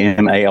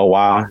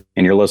 Stemaly,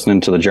 and you're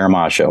listening to The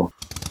Jeremiah Show.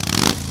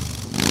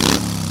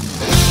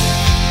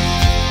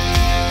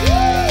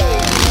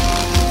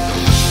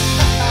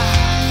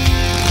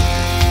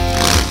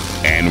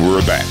 And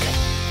we're back.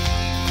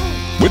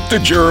 The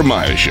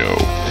Jeremiah Show.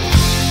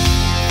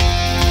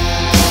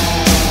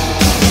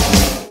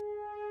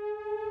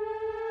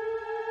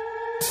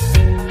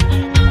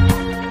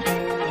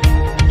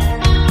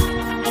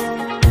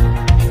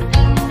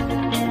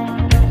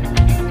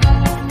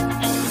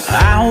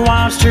 I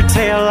watched her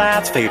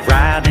taillights fade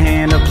right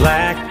into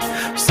black.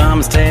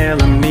 Some's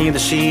telling me that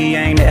she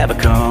ain't ever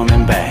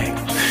coming back.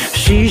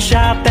 She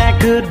shot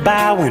that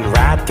goodbye, went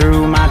right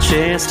through my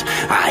chest.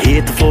 I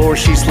hit the floor,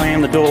 she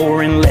slammed the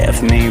door and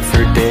left me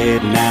for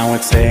dead. Now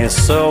it's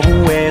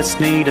SOS,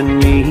 needing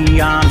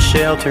neon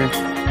shelter.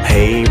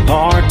 Hey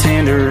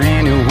bartender,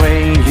 any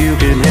way you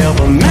could help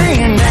a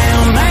man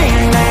down,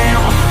 man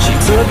down. She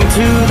took me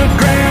to the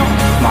ground.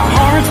 My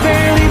heart's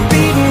barely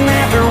beating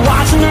after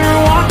watching her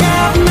walk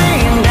out.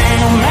 Man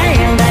down,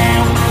 man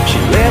down. She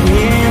left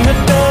me in the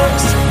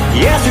dust.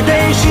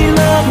 Yesterday she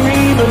loved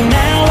me, but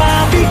now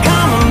I've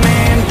become a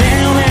man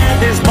down at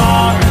this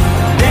bar,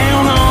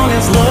 down on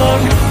his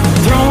luck,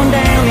 throwing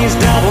down these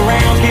double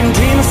rounds, getting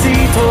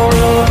Tennessee tore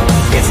up.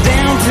 It's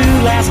down to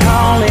last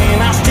call and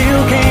I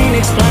still can't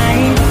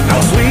explain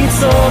how sweet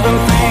southern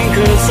thing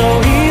could so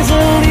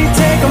easily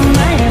take a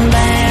man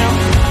down.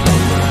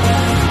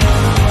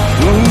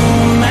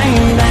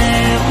 Man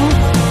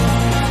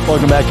down.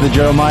 Welcome back to the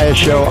Jeremiah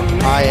Show.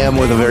 I am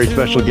with a very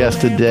special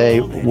guest today.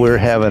 We're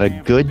having a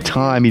good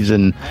time. He's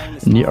in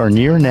or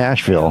near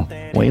Nashville,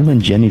 Waylon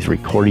Jennings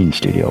recording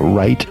studio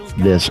right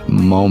this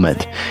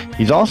moment.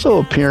 He's also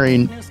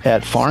appearing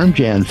at Farm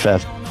Jam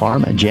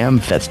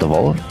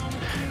Festival,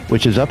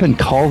 which is up in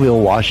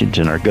Colville,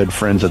 Washington. Our good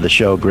friends of the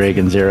show, Greg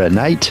and Zara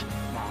Knight.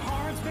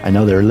 I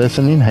know they're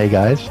listening. Hey,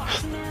 guys.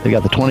 They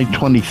got the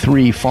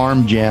 2023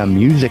 Farm Jam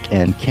Music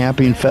and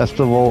Camping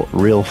Festival.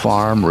 Real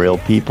farm, real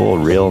people,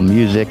 real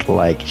music,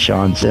 like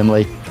Sean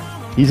Stemaly.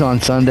 He's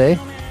on Sunday,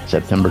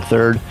 September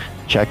 3rd.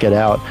 Check it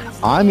out.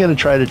 I'm going to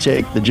try to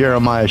take the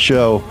Jeremiah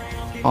Show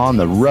on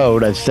the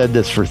road. I've said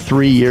this for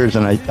 3 years,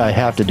 and I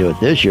have to do it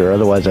this year.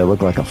 Otherwise, I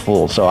look like a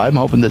fool. So I'm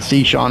hoping to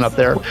see Sean up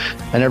there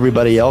and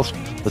everybody else.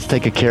 Let's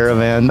take a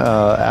caravan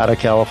out of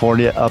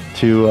California up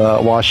to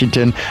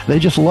Washington. They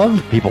just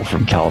love people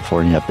from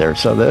California up there.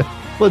 So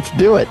let's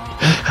do it.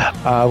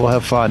 We'll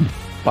have fun.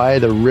 By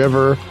the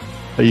river.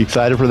 Are you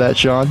excited for that,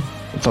 Sean?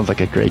 It sounds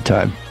like a great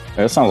time.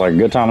 It sounds like a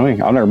good time to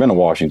me. I've never been to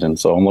Washington,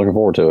 so I'm looking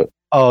forward to it.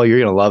 Oh, you're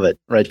going to love it.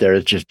 Right there.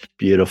 It's just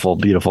beautiful,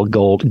 beautiful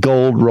gold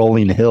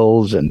rolling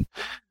hills. And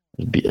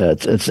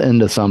it's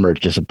end of summer. It's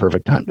just a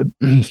perfect time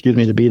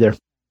to be there.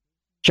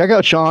 Check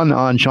out Sean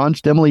on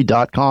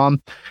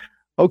SeanStemaly.com.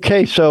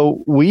 Okay,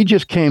 so we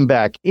just came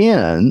back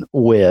in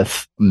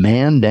with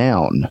Man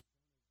Down.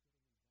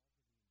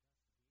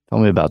 Tell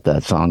me about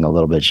that song a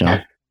little bit,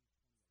 Sean.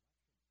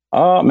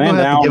 Man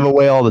Down. Give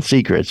away all the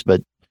secrets,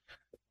 but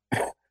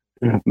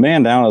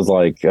Man Down is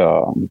like,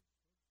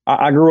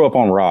 I grew up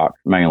on rock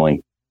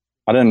mainly.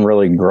 I didn't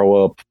really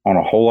grow up on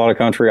a whole lot of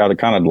country. I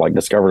kind of like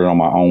discovered it on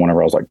my own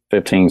whenever I was like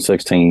 15,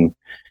 16.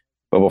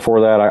 But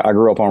before that, I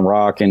grew up on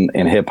rock and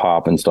hip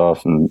hop and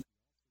stuff. And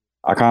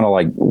I kind of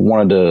like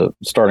wanted to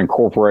start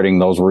incorporating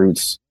those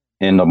roots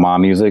into my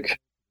music.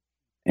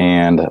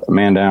 And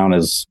Man Down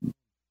is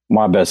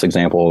my best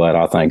example of that,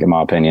 I think, in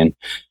my opinion.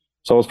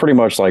 So it's pretty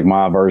much like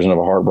my version of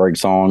a heartbreak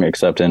song,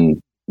 except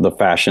in the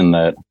fashion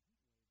that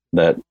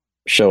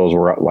shows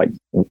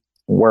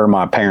where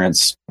my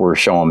parents were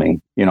showing me,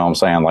 you know what I'm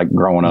saying? Like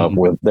growing up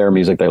with their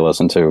music they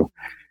listened to.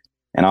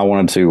 And I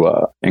wanted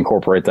to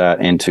incorporate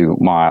that into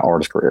my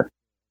artist career.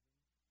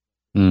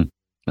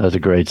 That's a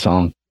great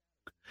song.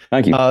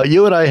 Thank you.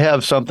 You and I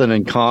have something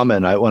in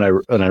common. When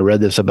I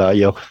read this about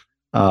you,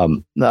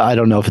 I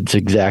don't know if it's the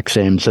exact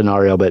same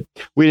scenario, but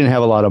we didn't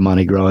have a lot of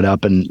money growing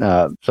up. And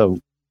so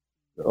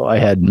I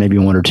had maybe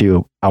one or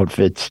two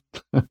outfits,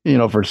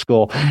 for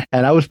school.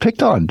 And I was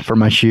picked on for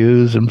my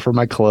shoes and for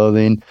my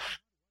clothing.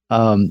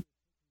 Tell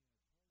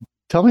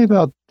me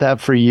about that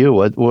for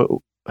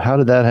you. How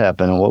did that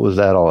happen? And what was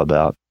that all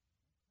about?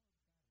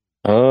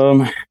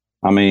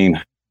 I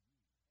mean,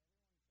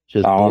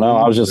 I don't know.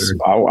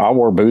 I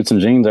wore boots and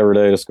jeans every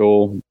day to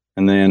school.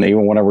 And then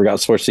even whenever we got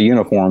switched to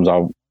uniforms,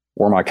 I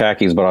wore my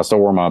khakis, but I still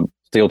wore my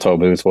steel toe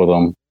boots with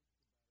them.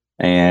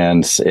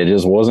 And it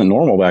just wasn't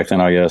normal back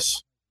then, I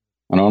guess.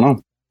 I don't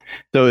know.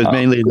 So it was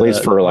mainly at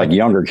least for like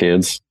younger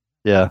kids.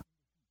 Yeah.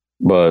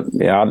 But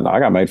yeah, I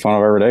got made fun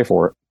of every day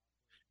for it.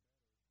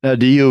 Now,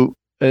 do you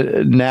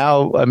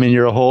now? I mean,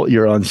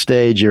 you're on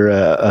stage. You're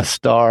a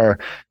star,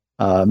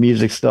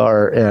 music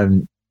star,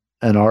 and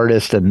an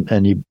artist,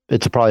 and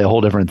it's probably a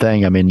whole different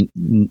thing. I mean,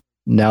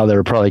 now there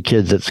are probably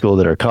kids at school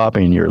that are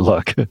copying your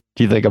look. Do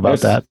you think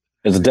about that?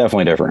 It's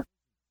definitely different,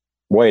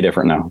 way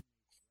different now.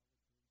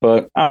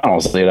 But I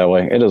don't see it that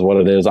way. It is what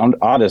it is.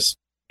 I just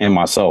am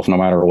myself, no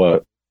matter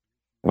what.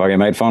 If I get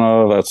made fun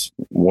of, that's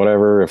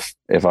whatever.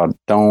 If I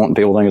don't,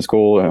 people think it's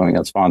cool. I mean,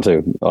 that's fine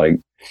too. Like,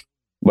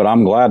 but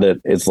I'm glad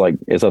that it's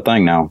a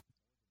thing now,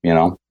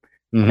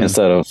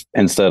 instead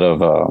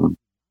of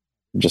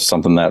just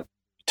something that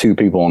two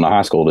people in the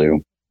high school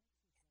do.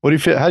 What do you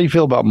feel? How do you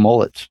feel about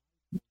mullets?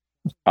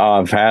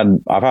 I've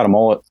had a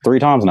mullet 3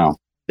 times now.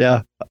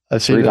 Yeah,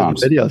 I've seen 3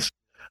 times. videos.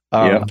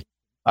 Yeah.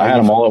 I had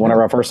them all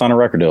whenever I first signed a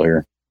record deal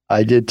here.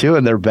 I did too,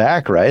 and they're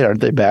back, right?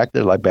 Aren't they back?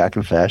 They're like back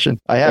in fashion.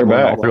 I had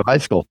one all through high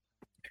school.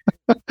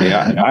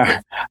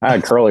 Yeah, I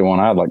had curly one.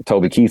 I had like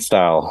Toby Keith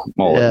style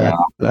mullet. Yeah,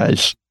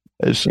 nice.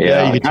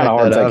 Yeah, you can kind of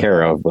hard to take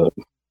care of, but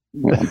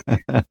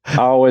I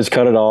always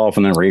cut it off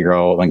and then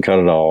regrow it and cut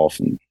it off.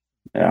 And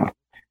yeah,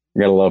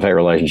 you got a love-hate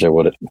relationship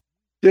with it.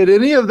 Did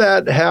any of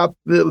that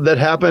that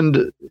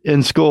happened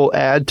in school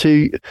add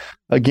to,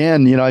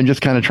 again, I'm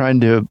just kind of trying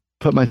to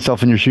put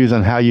myself in your shoes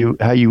on how you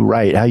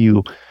write, how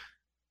you,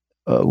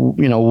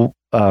 because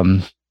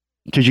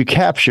you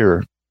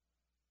capture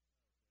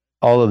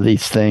all of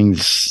these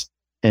things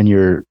in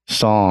your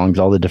songs,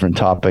 all the different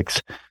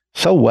topics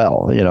so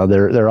well.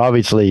 They're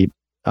obviously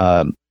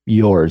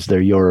yours.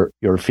 They're your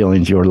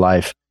feelings, your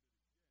life,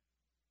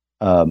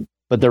 but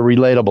they're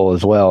relatable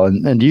as well.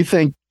 And do you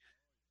think,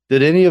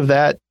 did any of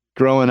that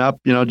growing up,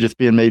 just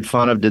being made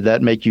fun of, did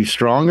that make you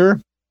stronger?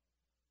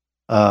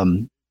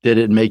 Did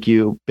it make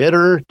you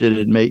bitter? Did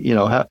it make,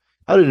 how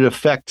did it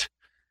affect?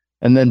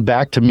 And then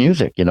back to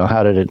music,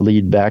 how did it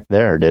lead back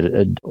there?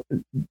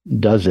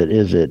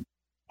 Is it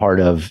part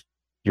of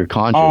your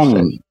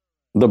conscience?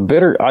 The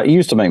bitter, it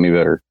used to make me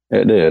bitter.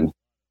 It did.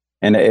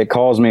 And it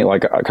caused me,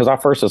 like, because I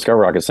first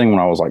discovered I could sing when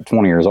I was like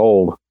 20 years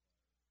old,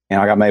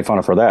 and I got made fun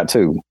of for that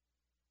too.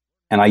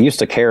 And I used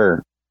to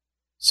care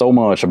so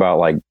much about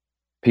like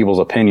people's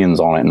opinions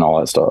on it and all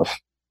that stuff.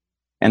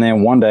 And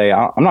then one day,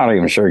 I'm not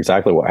even sure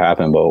exactly what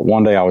happened, but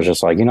one day I was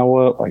just like, you know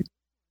what? Like,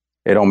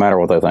 it don't matter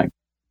what they think.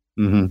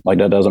 Mm-hmm. Like,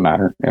 that doesn't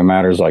matter. It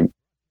matters like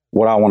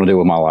what I want to do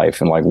with my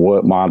life and like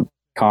what my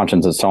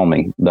conscience is telling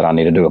me that I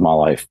need to do with my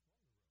life.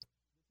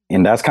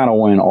 And that's kind of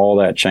when all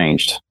that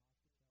changed.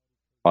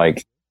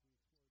 Like,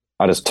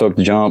 I just took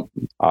the jump.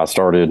 I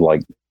started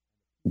like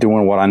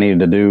doing what I needed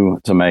to do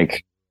to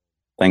make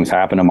things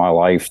happen in my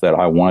life that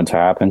I wanted to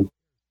happen.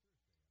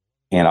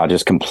 And I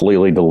just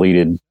completely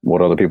deleted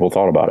what other people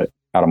thought about it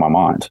out of my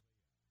mind.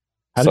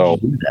 How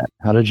did you do that?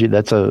 How did you,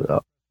 that's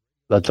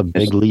a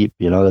big leap,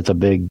 that's a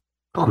big,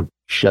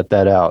 shut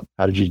that out.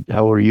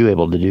 How were you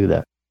able to do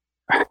that?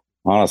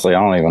 Honestly, I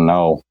don't even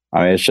know.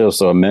 I mean, it's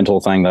just a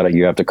mental thing that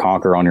you have to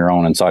conquer on your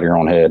own inside your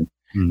own head.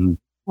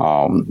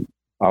 Mm-hmm.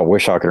 I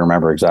wish I could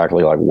remember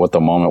exactly like what the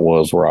moment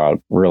was where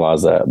I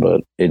realized that,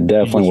 but it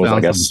definitely was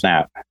like a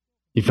snap.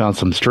 You found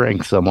some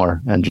strength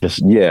somewhere and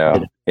just,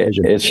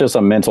 it's just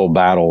a mental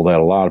battle that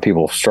a lot of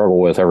people struggle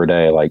with every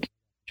day. Like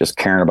just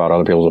caring about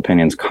other people's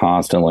opinions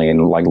constantly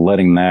and like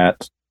letting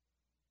that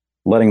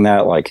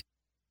like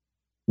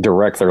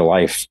direct their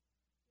life.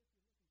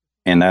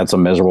 And that's a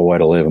miserable way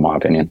to live, in my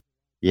opinion.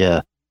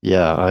 Yeah,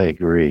 I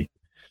agree.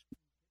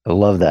 I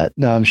love that.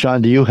 Now,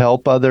 Sean, do you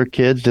help other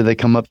kids? Do they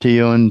come up to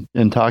you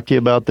and talk to you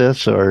about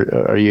this,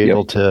 or are you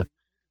able to?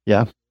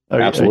 Yeah,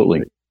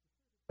 absolutely.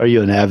 Are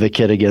you an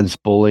advocate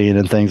against bullying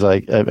and things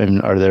like? I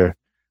mean, or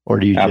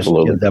do you just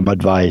give them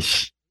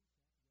advice?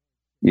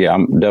 Yeah,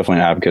 I'm definitely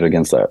an advocate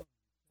against that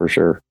for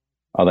sure.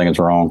 I think it's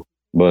wrong,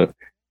 but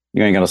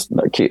you ain't gonna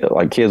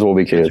like kids will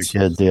be kids.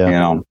 Kids,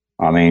 yeah.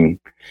 I mean,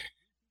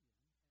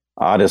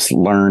 I just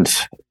learned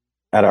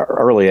at an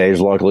early age,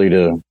 luckily,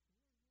 to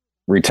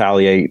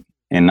retaliate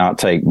and not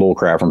take bull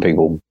crap from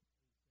people.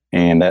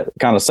 And that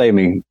kind of saved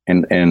me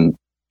in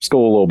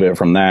school a little bit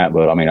from that.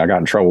 But I mean, I got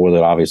in trouble with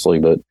it, obviously,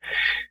 but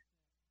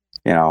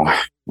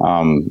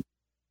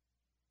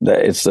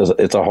it's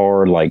a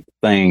hard like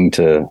thing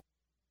to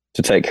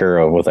take care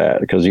of with that,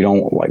 because you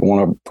don't like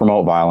want to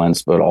promote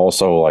violence, but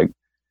also like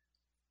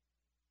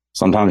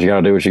sometimes you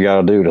got to do what you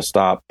got to do to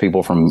stop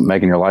people from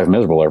making your life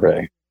miserable every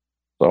day.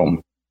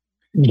 So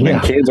yeah.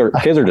 I mean, kids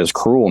are just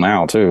cruel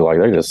now too. Like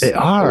they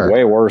are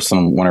way worse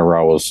than whenever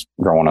I was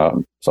growing up.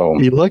 So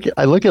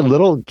I look at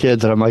little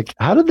kids and I'm like,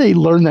 how did they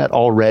learn that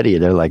already?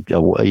 They're like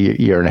a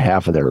year and a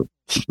half of their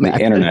the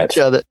internet.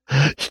 The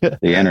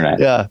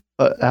internet. Yeah.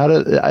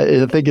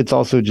 I think it's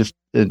also just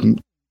in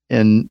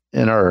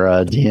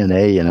our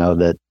DNA,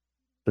 that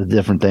the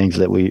different things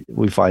that we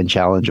find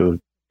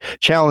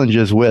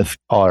challenges with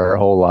our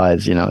whole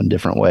lives, in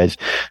different ways.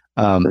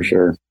 For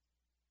sure.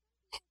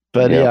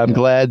 But yeah, I'm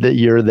glad that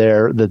you're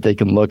there, that they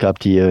can look up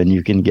to you and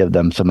you can give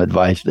them some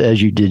advice as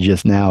you did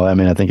just now. I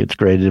mean, I think it's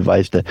great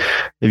advice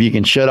if you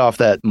can shut off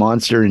that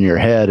monster in your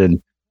head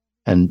and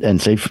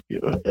say,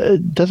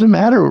 it doesn't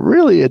matter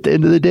really. At the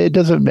end of the day, it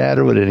doesn't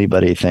matter what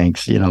anybody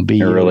thinks, it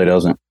really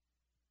doesn't,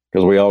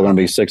 because we all going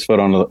to be 6 foot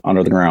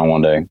under the ground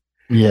one day.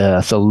 Yeah.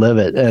 So live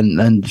it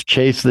and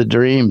chase the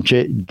dream,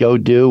 go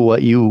do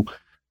what you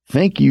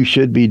think you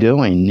should be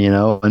doing,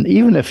 and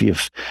even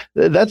if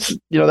that's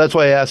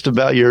why I asked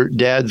about your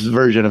dad's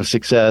version of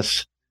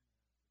success.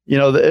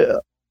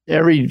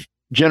 Every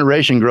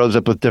generation grows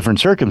up with different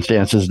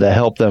circumstances that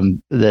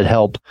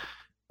help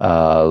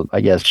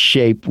I guess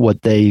shape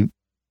what they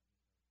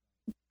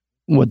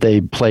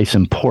place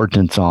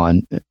importance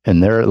on in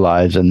their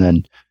lives, and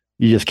then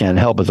you just can't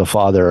help as a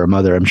father or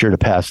mother, I'm sure, to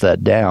pass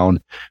that down,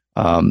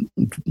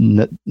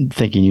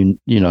 thinking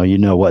you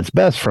know what's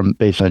best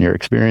based on your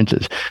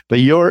experiences. But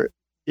your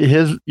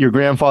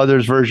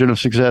grandfather's version of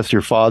success,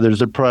 your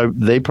father's,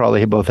 they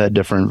probably both had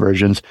different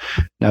versions.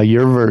 Now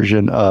your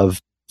version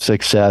of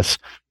success?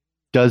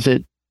 Does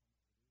it,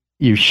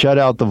 you shut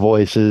out the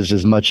voices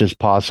as much as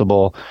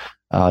possible?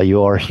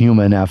 You are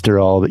human after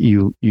all, but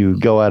you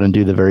go out and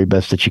do the very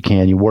best that you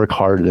can. You work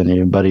harder than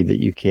anybody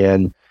that you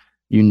can.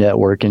 You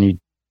network and you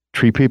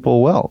treat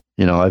people well.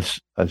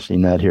 I've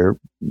seen that here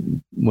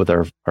with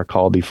our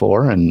call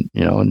before, and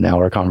now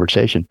our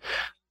conversation.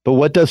 But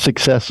what does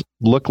success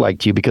look like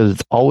to you? Because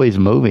it's always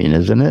moving,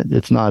 isn't it?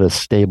 It's not a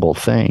stable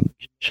thing,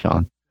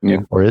 Sean.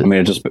 Yeah. Or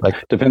it just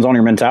depends on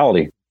your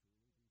mentality.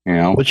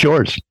 What's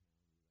yours?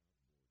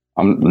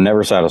 I'm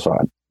never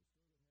satisfied.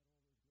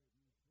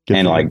 Good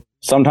and like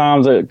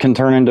sometimes it can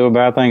turn into a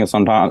bad thing,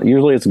 and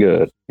usually it's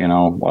good.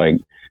 Like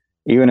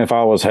even if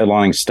I was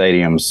headlining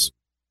stadiums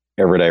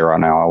every day right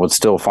now, I would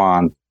still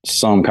find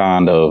some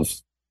kind of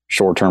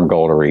short-term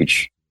goal to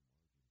reach.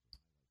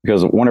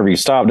 Because whenever you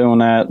stop doing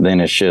that, then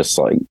it's just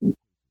like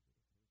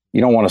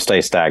you don't want to stay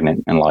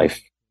stagnant in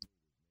life,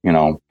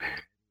 and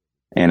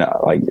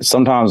like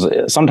sometimes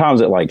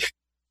it like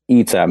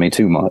eats at me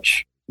too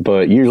much,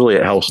 but usually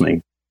it helps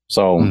me.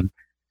 So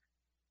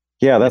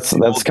yeah, that's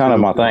kind of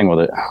my thing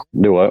with it.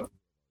 Do what?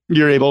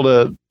 You're able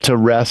to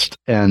rest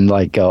and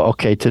like go,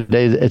 okay,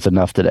 today it's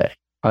enough today.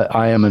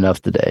 I am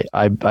enough today.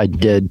 I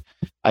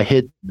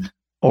hit,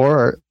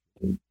 or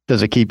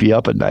does it keep you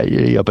up at night?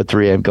 You're up at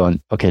 3 a.m.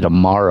 going, okay,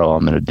 tomorrow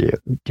I'm going to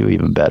do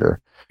even better.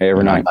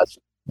 Every night.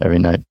 Every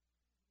night.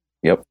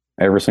 Yep.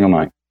 Every single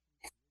night.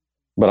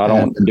 But I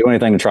don't do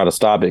anything to try to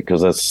stop it,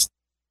 because that's,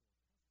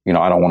 I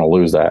don't want to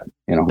lose that,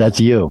 That's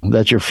you.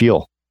 That's your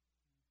fuel.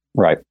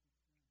 Right.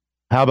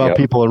 How about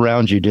people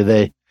around you?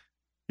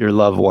 Your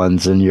loved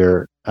ones and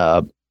your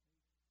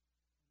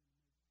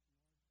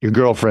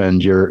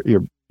girlfriend, your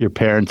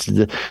parents,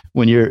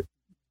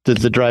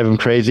 does it drive them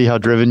crazy how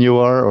driven you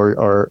are,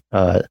 or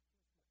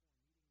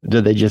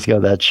do they just go,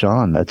 that's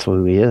Sean, that's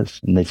who he is,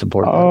 and they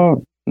support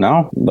that?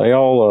 No, they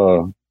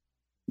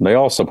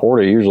all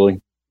support it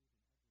usually.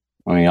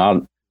 I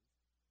mean,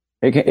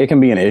 it can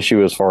be an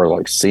issue as far as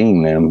like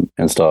seeing them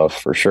and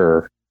stuff for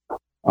sure.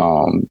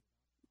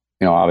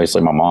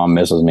 Obviously my mom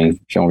misses me.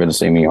 She don't get to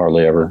see me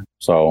hardly ever.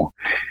 So,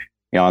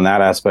 in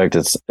that aspect,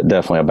 it's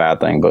definitely a bad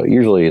thing, but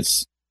usually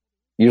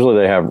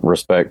they have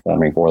respect for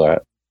me for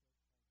that.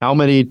 How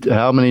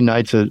many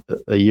nights a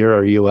year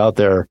are you out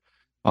there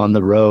on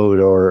the road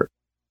or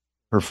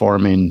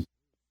performing?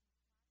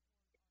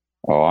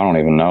 Oh, I don't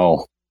even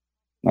know.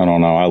 I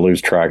don't know. I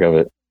lose track of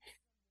it.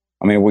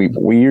 I mean,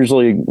 we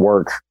usually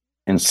work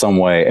in some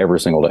way every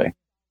single day,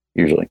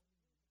 usually.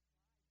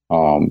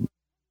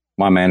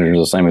 My manager is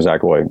the same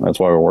exact way. That's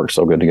why we work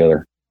so good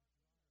together.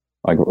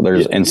 Like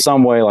there's in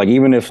some way, like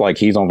even if like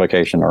he's on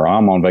vacation or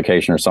I'm on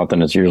vacation or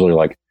something, it's usually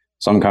like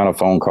some kind of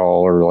phone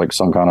call or like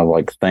some kind of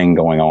like thing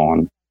going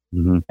on.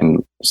 Mm-hmm.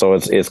 And so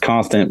it's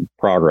constant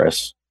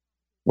progress,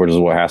 which is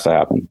what has to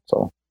happen.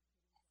 So.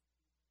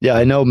 Yeah,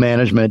 I know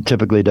management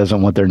typically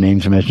doesn't want their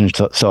names mentioned,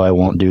 so I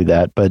won't do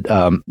that. But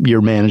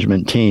your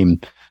management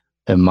team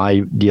and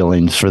my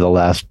dealings for the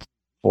last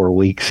 4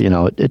 weeks,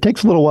 it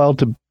takes a little while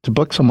to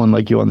book someone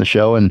like you on the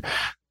show, and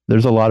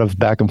there's a lot of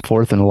back and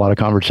forth and a lot of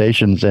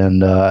conversations.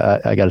 And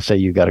I got to say,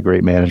 you got a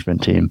great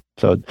management team.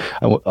 So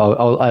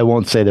I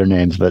won't say their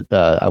names, but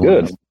I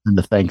want to send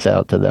the thanks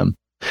out to them.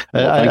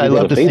 Well, I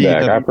love to see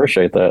them. I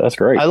appreciate that. That's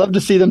great. I love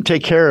to see them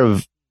take care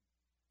of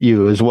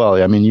you as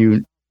well. I mean,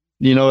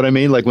 you know what I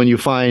mean? Like when you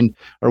find,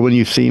 or when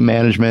you see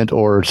management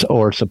or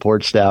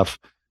support staff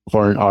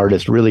for an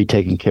artist really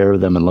taking care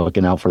of them and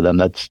looking out for them,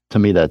 to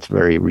me, that's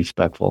very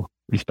respectable.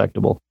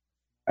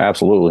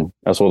 Absolutely.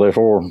 That's what they're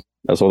for.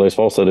 That's what they're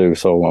supposed to do.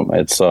 So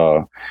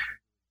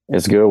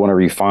it's good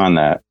whenever you find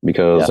that,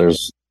 because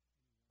there's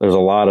a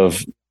lot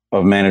of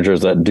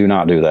managers that do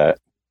not do that.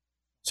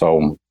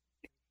 So,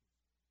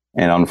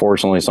 and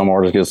unfortunately, some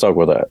artists get stuck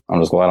with that.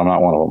 I'm just glad I'm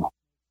not one of them.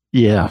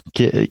 Yeah,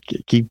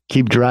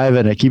 keep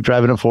driving it. Keep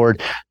driving it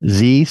forward.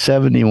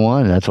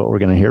 Z71. That's what we're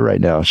going to hear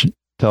right now.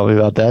 Tell me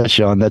about that,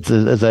 Sean.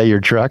 Is that your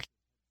truck?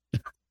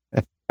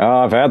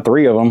 I've had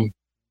 3 of them.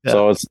 Yeah.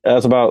 So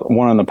that's about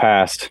one in the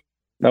past.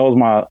 That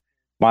was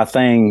my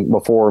thing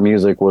before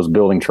music, was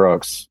building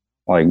trucks,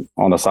 like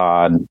on the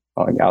side,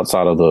 like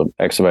outside of the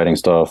excavating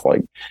stuff,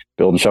 like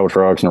building show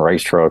trucks and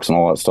race trucks and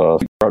all that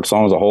stuff. Truck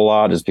songs a whole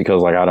lot, just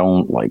because like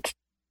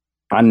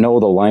I know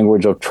the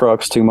language of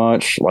trucks too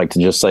much, like to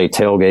just say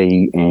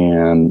tailgate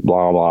and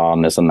blah, blah,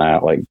 and this and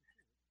that. Like,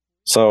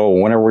 so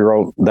whenever we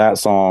wrote that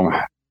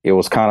song, it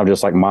was kind of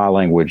just like my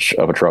language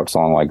of a truck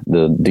song, like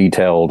the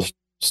detailed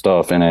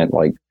stuff in it,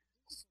 like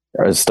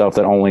stuff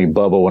that only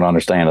Bubba would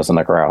understand us in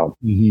the crowd.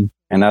 Mm-hmm.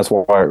 And that's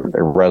why it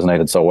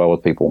resonated so well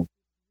with people.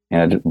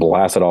 And it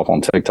blasted off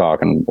on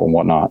TikTok and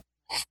whatnot,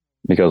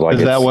 because like,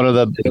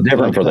 it's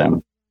different for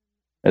them.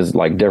 It's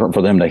like different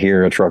for them to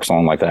hear a truck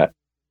song like that.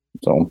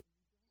 So.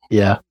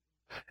 Yeah.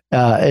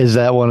 Is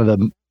that one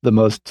of the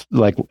most,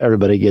 like,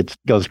 everybody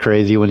goes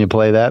crazy when you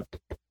play that?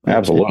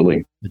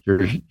 Absolutely. At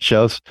your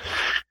shows?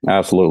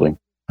 Absolutely.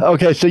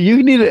 Okay. So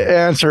you need to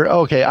answer.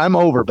 Okay. I'm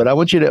over, but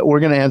we're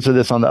going to answer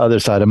this on the other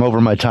side. I'm over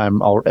my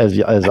time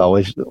as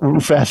always.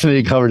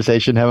 Fascinating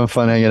conversation, having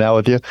fun hanging out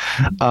with you.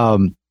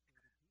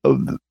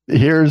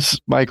 here's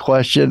my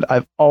question.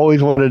 I've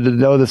always wanted to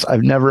know this.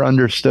 I've never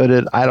understood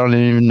it. I don't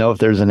even know if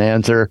there's an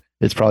answer.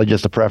 It's probably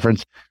just a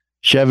preference.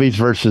 Chevys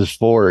versus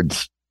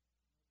Fords.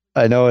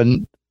 I know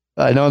in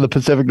the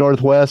Pacific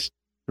Northwest,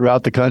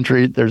 throughout the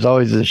country, there's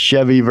always a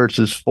Chevy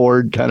versus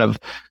Ford kind of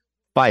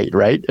fight,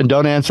 right? And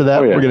don't answer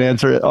that. Oh, yeah. We're going to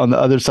answer it on the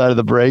other side of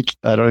the break.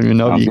 I don't even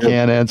know if you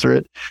can answer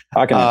it.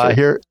 I can answer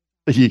here.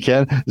 You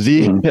can.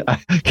 Z.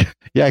 Mm-hmm.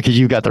 Yeah, because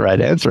you've got the right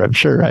answer, I'm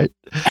sure, right?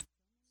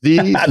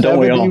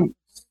 Z70.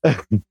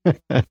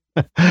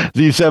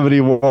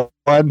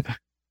 Z71.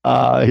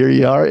 Here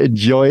you are.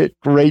 Enjoy it.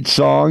 Great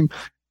song.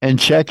 And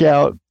check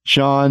out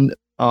Sean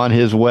on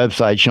his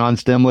website. Sean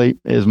Stemaly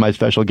is my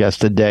special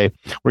guest today.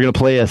 We're going to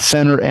play a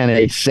sinner and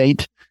a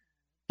saint.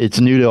 It's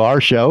new to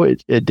our show.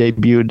 It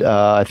debuted,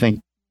 I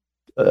think,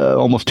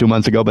 almost 2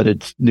 months ago, but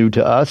it's new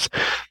to us.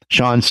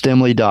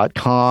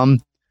 SeanStemely.com.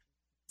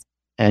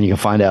 And you can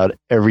find out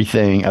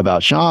everything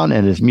about Sean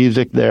and his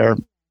music there.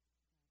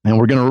 And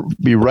we're going to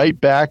be right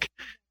back.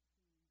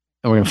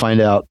 And we're going to find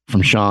out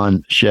from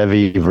Sean,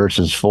 Chevy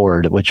versus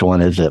Ford. Which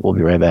one is it? We'll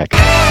be right back.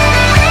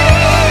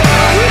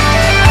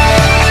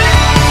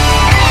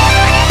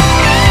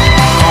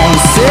 On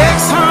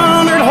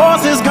 600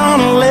 horses,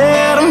 gonna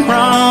let them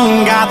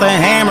run. Got the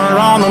hammer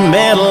on the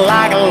metal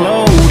like a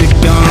loaded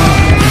gun.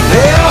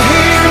 They'll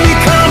hear me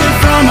coming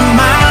from a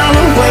mile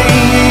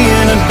away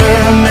in a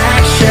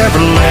Duramax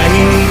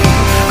Chevrolet.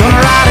 Gonna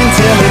ride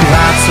until it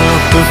lights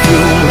up the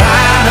fuel.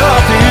 Right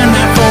up in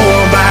that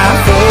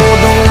 4x4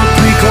 door,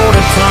 3/4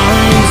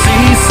 ton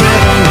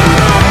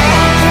Z71.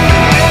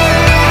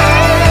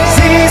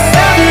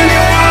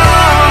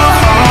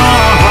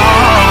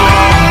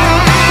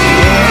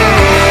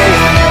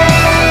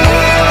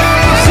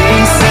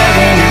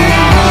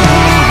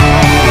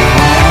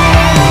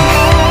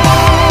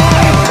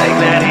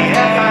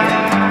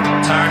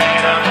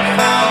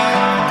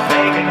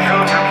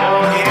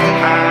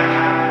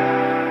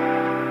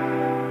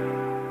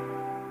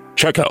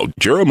 Check out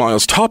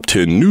Jeremiah's top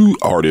 10 new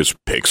artist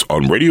picks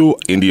on Radio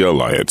India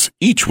Alliance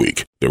each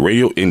week. The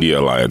Radio India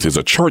Alliance is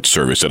a chart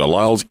service that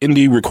allows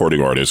indie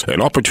recording artists an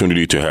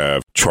opportunity to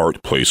have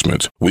chart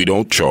placements. We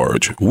don't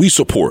charge. We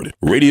support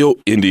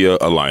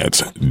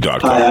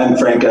RadioIndiaAlliance.com. Hi, I'm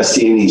Frank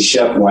Gustini,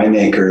 chef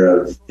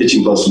winemaker of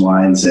Hitching Post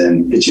Wines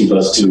and Hitching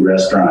Post 2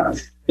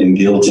 restaurant in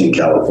Gilton,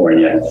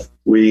 California.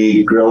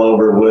 We grill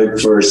over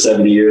wood for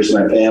 70 years,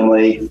 my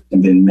family,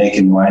 and been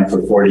making wine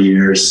for 40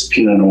 years.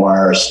 Pinot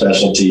Noir, our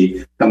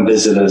specialty. Come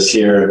visit us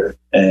here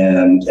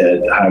and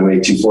at Highway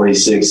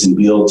 246 in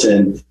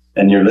Bealton.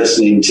 And you're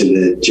listening to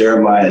the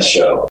Jeremiah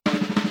Show.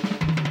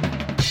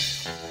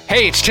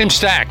 Hey, it's Tim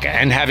Stack,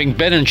 and having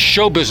been in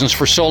show business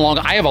for so long,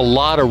 I have a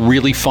lot of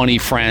really funny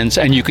friends,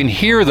 and you can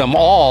hear them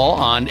all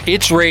on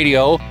It's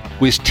Radio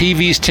with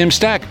TV's Tim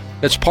Stack.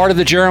 That's part of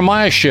the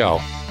Jeremiah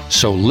Show.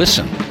 So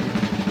listen.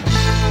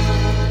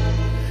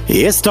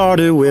 It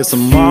started with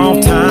some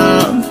off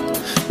time,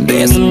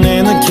 dancing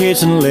in the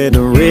kitchen, lit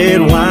the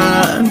red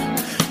wine,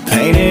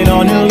 painted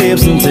on your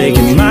lips and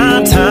taking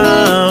my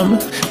time,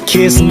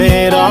 kissing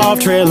it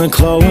off, trailing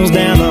clothes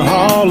down the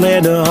hall,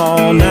 led the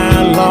all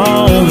night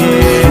long,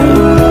 yeah.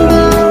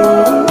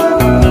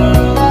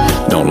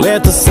 Don't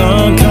let the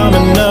sun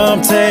coming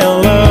up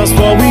tell us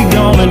what we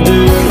gonna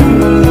do.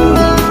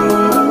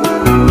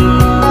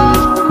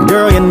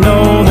 Girl, you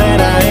know that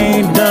I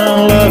ain't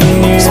done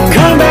loving you, so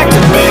come back to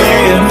bed.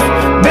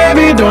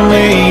 Baby, don't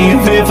leave.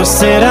 If I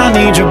said I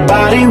need your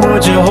body,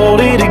 would you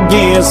hold it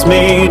against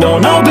me?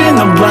 Don't open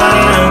the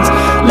blinds.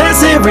 Let's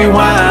hit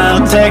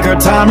rewind. Take our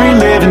time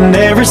reliving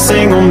every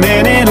single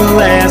minute of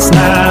last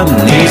night.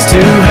 These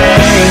two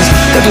hands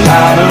got the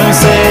loud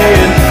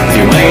unsaid. If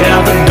you ain't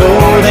out the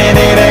door, then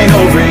it ain't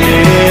over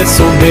yet.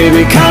 So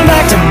baby, come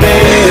back to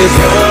bed.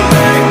 Come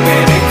back,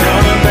 baby,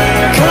 come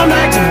back. Come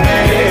back to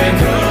bed.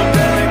 Come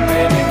back,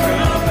 baby,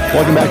 come back.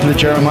 Welcome back to the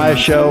Jeremiah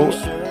Show.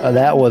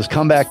 That was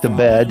Come Back to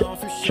Bed.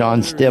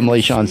 Sean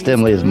Stemaly. Sean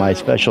Stemaly is my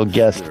special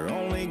guest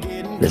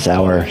this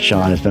hour.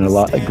 Sean, it's been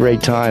a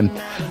great time.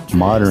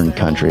 Modern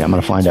country. I'm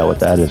going to find out what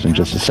that is in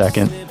just a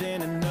second.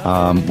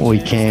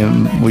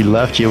 We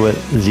left you with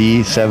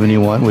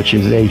Z71, which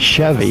is a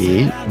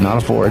Chevy, not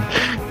a Ford.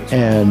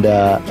 And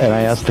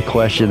I asked the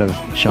question of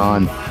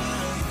Sean,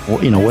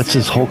 what's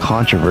this whole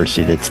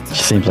controversy that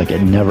seems like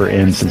it never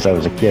ends since I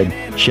was a kid?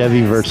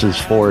 Chevy versus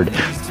Ford.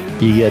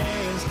 You get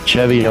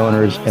Chevy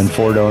owners and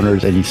Ford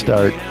owners, and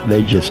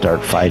they just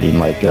start fighting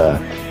like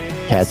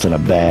cats in a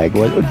bag.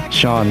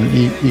 Sean,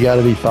 you got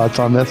any thoughts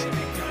on this?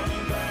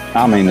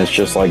 I mean, it's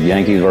just like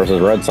Yankees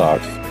versus Red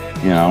Sox.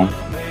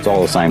 It's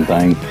all the same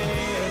thing.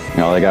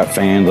 They got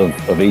fans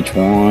of each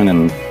one,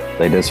 and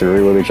they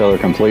disagree with each other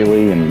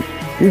completely. And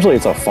usually,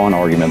 it's a fun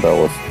argument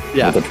though with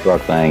the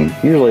truck thing.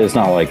 Usually, it's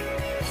not like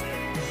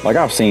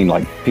I've seen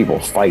like people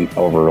fight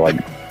over like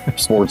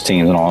sports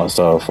teams and all that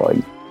stuff. Like,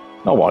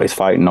 nobody's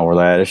fighting over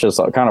that. It's just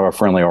kind of a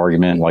friendly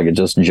argument, like it's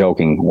just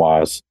joking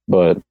wise.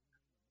 But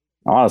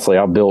honestly,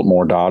 I built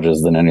more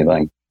Dodges than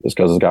anything just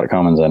because it's got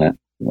Cummins in it.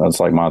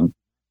 That's like my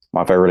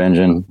favorite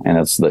engine, and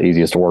it's the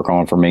easiest to work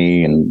on for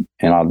me, and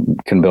I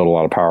can build a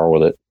lot of power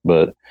with it.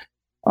 But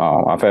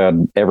I've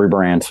had every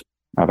brand.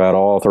 I've had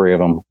all three of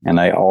them, and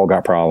they all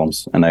got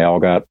problems, and they all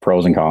got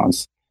pros and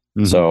cons.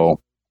 Mm-hmm. So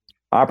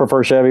I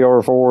prefer Chevy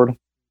over Ford,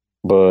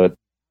 but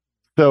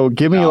so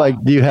give me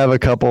do you have a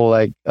couple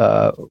like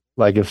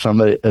if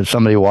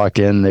somebody walked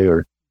in, they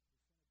were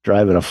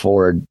driving a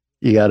Ford,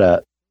 you got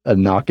a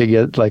knock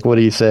against, like, what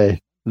do you say?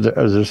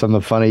 Is there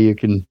something funny you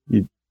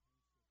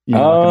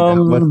knock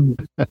them down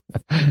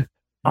with?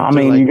 I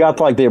mean, you got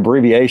like the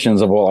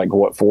abbreviations of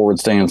what Ford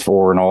stands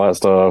for and all that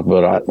stuff,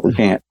 but we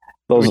can't.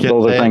 Those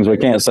are things we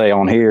can't say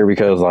on here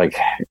because like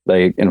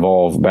they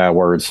involve bad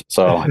words.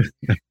 So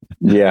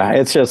yeah,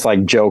 it's just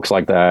like jokes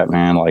like that,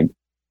 man. Like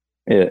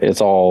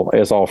it's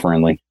all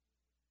friendly.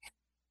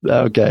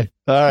 Okay,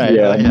 all right.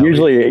 Yeah,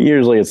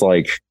 usually it's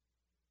like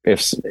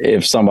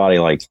if somebody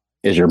like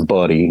is your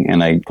buddy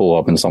and they pull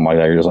up and something like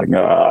that, you're just like,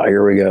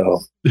 here we go,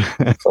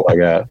 stuff like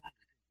that,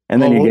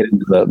 and then you get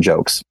into the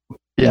jokes.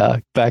 Yeah,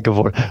 back and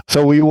forth.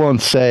 So we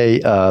won't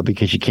say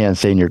because you can't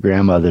say, and your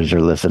grandmothers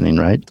are listening,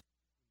 right?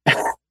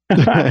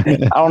 I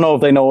don't know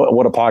if they know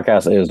what a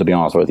podcast is, to be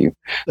honest with you.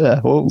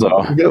 Yeah, we'll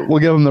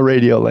give them the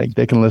radio link.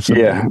 They can listen.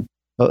 Yeah,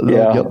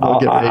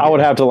 I would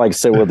have to like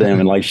sit with them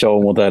and like show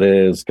them what that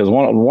is, because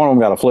one of them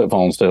got a flip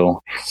phone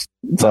still.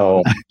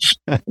 So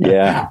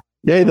yeah,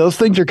 those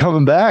things are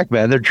coming back,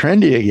 man. They're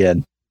trendy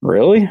again.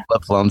 Really?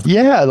 Flip phones.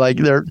 Yeah, like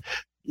they're.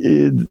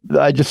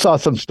 I just saw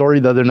some story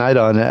the other night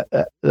on it.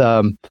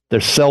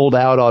 They're sold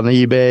out on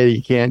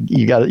eBay.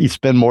 You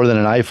spend more than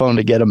an iPhone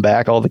to get them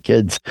back. All the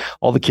kids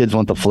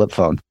want the flip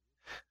phone.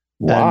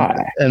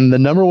 Why? And the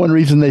number one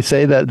reason they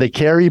say that, they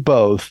carry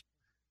both,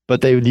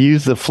 but they would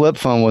use the flip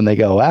phone when they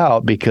go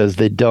out because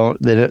then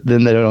they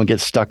don't get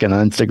stuck in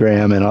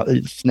Instagram and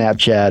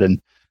Snapchat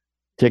and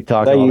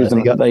TikTok. They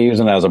use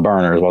it as a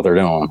burner is what they're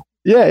doing.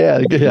 Yeah.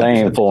 They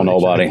ain't fooling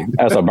nobody.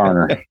 That's a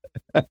burner.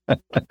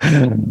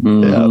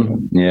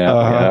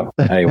 Yeah.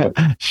 Hey,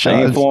 they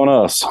ain't fooling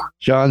us.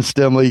 Sean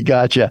Stemaly,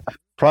 gotcha.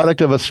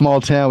 Product of a small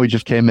town. We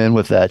just came in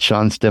with that.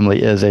 Sean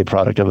Stemaly is a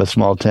product of a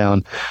small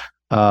town.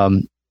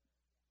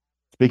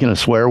 Speaking of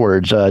swear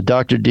words,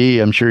 Dr. D,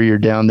 I'm sure you're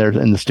down there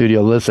in the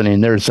studio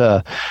listening. There's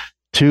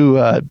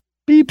two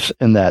beeps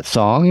in that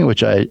song,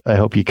 which I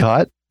hope you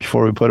caught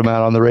before we put them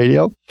out on the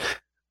radio.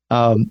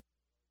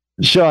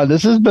 Sean,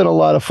 this has been a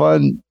lot of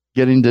fun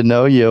getting to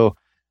know you.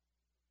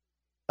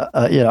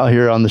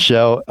 Here on the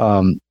show.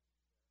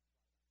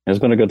 It's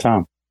been a good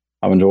time.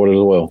 I've enjoyed it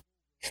as well.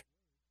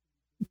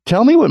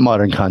 Tell me what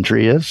modern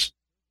country is.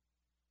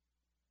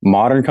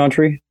 Modern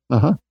country?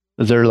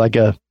 Is there like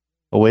a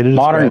way to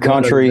describe modern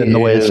country in the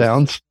way it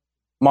sounds?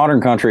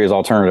 Modern country is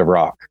alternative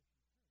rock,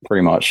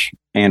 pretty much,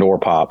 and or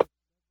pop.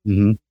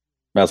 Mm-hmm.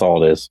 That's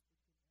all it is.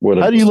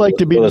 How do you like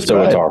to be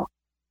described?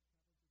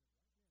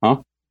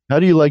 Huh? How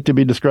do you like to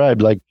be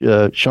described? Like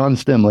Sean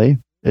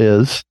Stemaly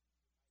is.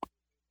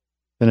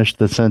 Finish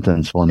the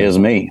sentence for me. Is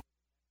me.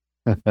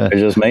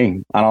 It's just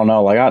me. I don't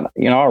know. Like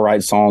I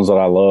write songs that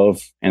I love,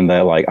 and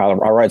that like I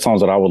write songs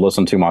that I would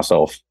listen to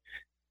myself.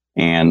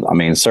 And I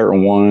mean,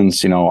 certain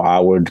ones, I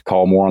would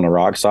call more on the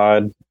rock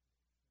side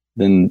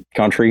than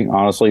country,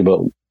 honestly.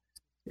 But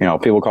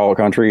people call it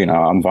country, and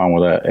I'm fine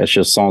with that. It's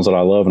just songs that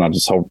I love, and I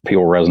just hope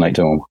people resonate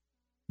to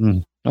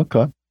them.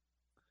 Okay.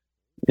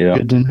 Yeah.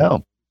 Good to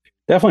know.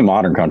 Definitely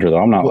modern country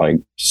though. I'm not like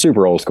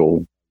super old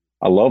school.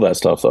 I love that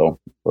stuff though,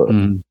 but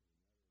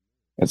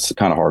it's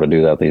kind of hard to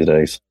do that these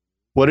days.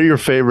 What are your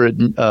favorite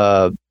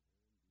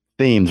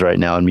themes right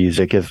now in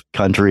music, if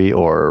country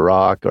or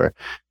rock, or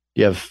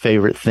do you have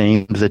favorite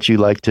themes that you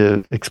like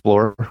to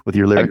explore with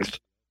your lyrics? Like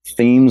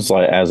themes,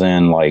 like as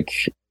in like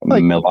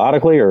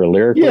melodically or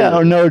lyrically? Yeah,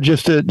 or no,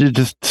 just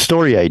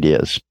story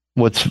ideas.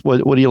 What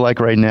do you like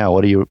right now?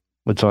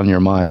 What's on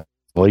your mind?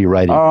 What are you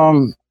writing?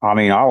 I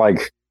mean, I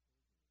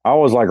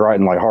always like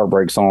writing like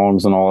heartbreak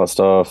songs and all that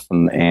stuff,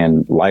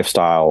 and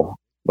lifestyle.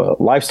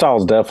 But lifestyle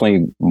is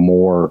definitely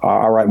more.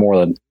 I write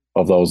more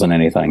of those than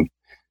anything.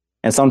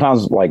 And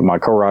sometimes like my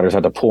co-writers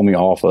have to pull me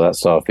off of that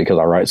stuff because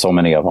I write so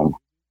many of them.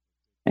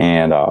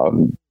 And,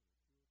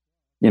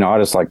 I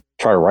just like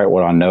try to write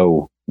what I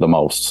know the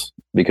most,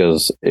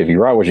 because if you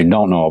write what you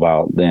don't know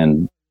about,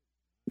 then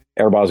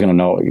everybody's going to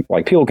know,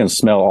 like people can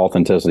smell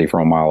authenticity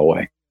from a mile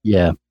away.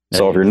 Yeah.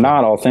 So if you're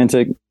not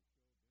authentic,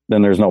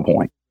 then there's no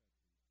point.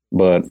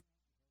 But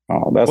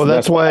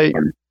that's why.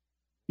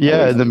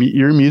 Yeah,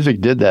 your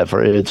music did that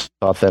for it's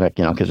authentic,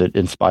 because it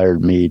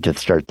inspired me to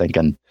start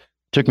thinking,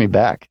 took me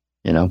back,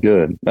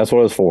 Good. That's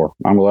what it's for.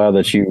 I'm glad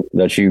that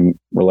you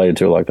related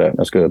to it like that.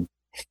 That's good.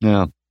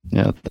 Yeah.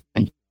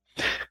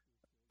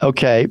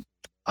 Okay.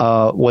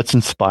 What's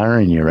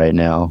inspiring you right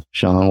now,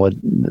 Sean? What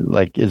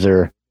is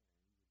there?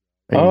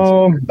 Are you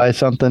inspired by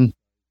something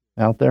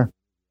out there?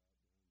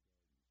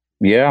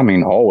 Yeah, I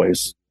mean,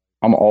 always.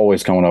 I'm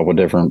always coming up with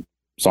different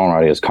song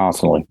ideas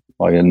constantly.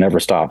 Like it never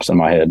stops in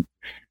my head.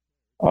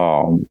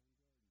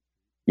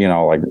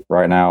 Like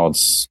right now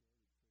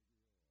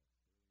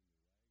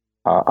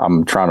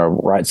I'm trying to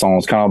write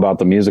songs kind of about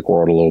the music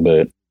world a little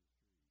bit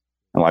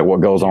and like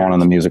what goes on in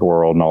the music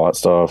world and all that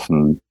stuff.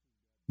 And,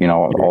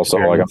 also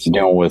like I'm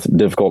dealing with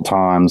difficult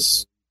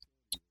times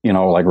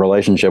like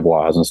relationship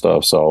wise and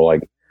stuff. So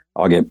like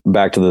I'll get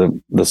back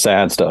to the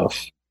sad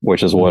stuff,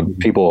 which is what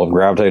people have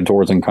gravitated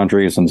towards in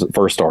country since it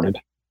first started.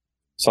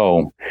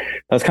 So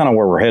that's kind of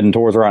where we're heading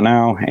towards right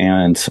now.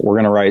 And we're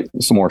going to write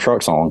some more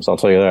truck songs. I'll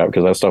tell you that,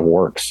 because that stuff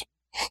works.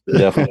 It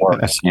definitely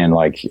works. And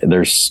like,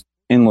 there's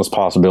endless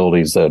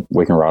possibilities that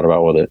we can write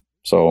about with it.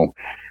 So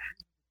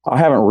I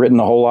haven't written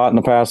a whole lot in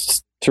the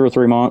past 2 or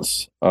 3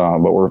 months,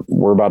 but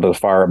we're about to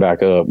fire it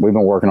back up. We've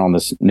been working on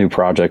this new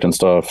project and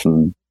stuff.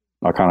 And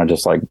I kind of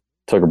just like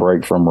took a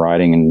break from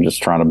writing and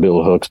just trying to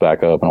build hooks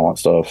back up and all that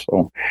stuff.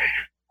 So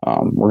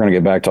we're going to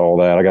get back to all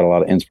that. I got a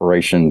lot of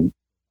inspiration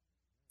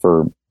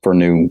for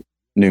new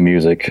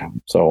music.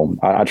 So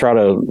I try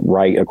to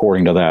write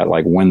according to that,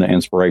 like when the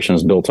inspiration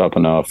is built up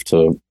enough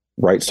to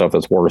write stuff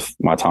that's worth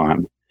my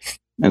time,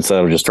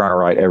 instead of just trying to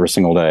write every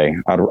single day.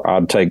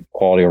 I'd take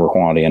quality over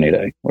quantity any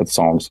day with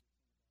songs.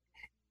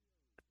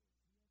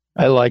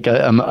 I'm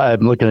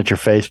looking at your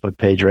Facebook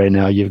page right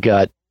now. You've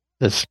got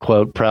this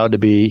quote: proud to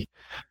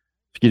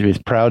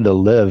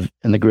live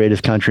in the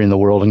greatest country in the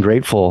world and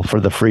grateful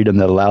for the freedom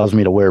that allows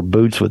me to wear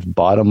boots with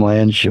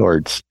Bottomland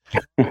shorts.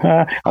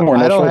 I'm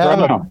wearing those shorts right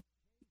now.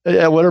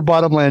 Yeah, what are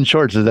Bottomland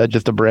shorts? Is that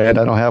just a brand?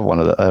 I don't have one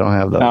of those. I don't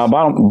have those.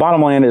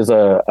 Bottomland is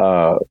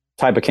a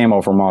type of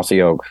camo from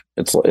Mossy Oak.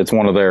 It's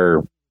one of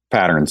their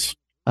patterns.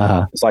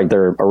 It's like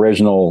their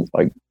original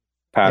like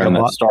pattern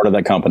that started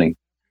that company.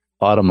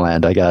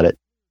 Bottomland, I got it.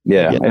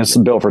 Yeah, it's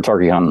built for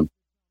turkey hunting.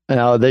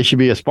 Now they should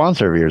be a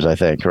sponsor of yours, I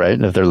think, right?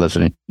 If they're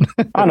listening.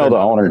 I know the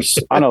owners.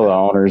 They're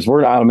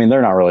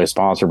not really a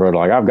sponsor, but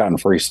like I've gotten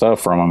free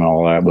stuff from them and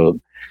all that. But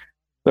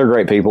they're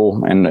great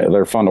people and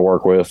they're fun to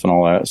work with and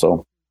all that.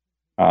 So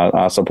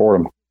I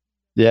support them.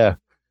 Yeah.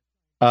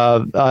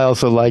 I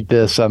also like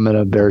this. I'm going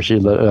to embarrass you.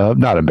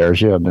 Not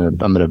embarrass you. I'm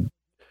going to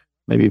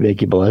maybe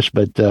make you blush,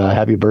 but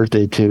happy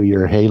birthday to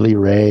your Haley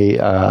Ray.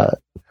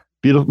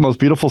 Most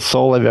beautiful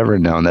soul I've ever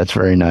known. That's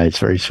very nice.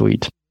 Very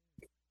sweet.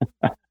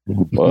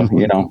 Well,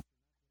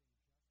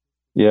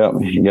 yeah,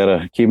 you got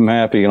to keep them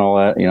happy and all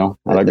that,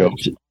 how that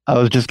goes. I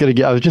was just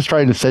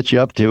trying to set you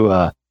up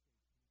to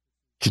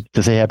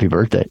say happy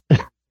birthday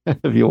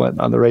if you went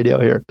on the radio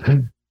here.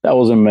 That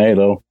was in May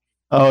though.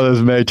 Oh, it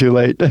was May, too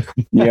late.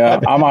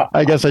 Yeah.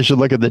 I guess I should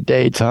look at the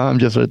dates, huh? I'm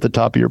just at the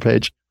top of your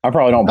page. I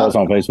probably don't post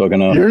on Facebook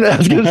enough. I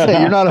was going to say,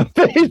 you're not on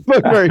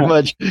Facebook very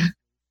much.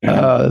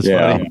 That's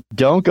funny.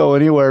 Don't go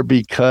anywhere,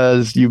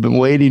 because you've been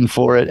waiting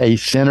for it. A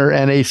Sinner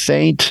and a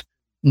Saint,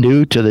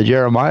 new to the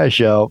Jeremiah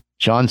Show.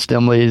 Sean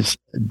Stemaly's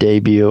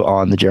debut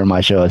on the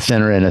Jeremiah Show, A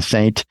Sinner and a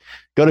Saint.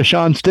 Go to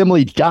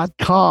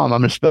SeanStemaly.com.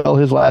 I'm going to spell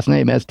his last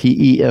name,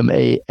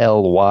 STEMALY.com,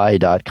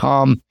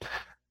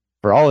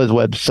 for all his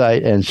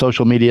website and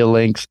social media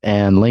links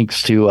and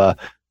links to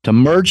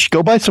merch.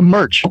 Go buy some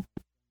merch.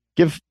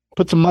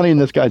 Put some money in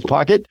this guy's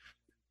pocket.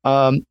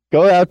 Go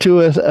out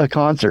to a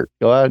concert.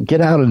 Go out,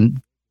 get out,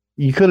 and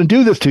you couldn't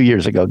do this 2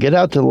 years ago. Get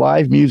out to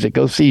live music.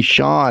 Go see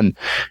Sean.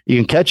 You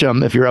can catch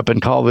him if you're up in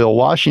Colville,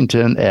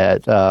 Washington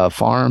at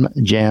Farm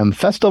Jam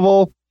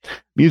Festival.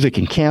 Music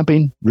and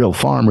camping, real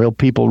farm, real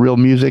people, real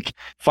music.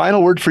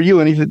 Final word for you.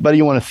 Anybody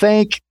you want to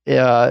thank,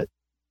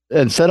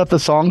 and set up the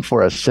song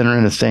for us, Sinner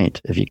and a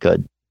Saint, if you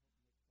could.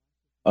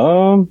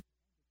 Well,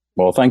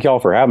 thank y'all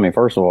for having me.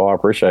 First of all, I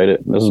appreciate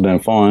it. This has been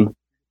fun.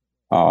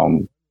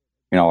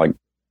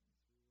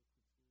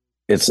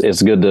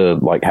 It's good to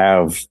like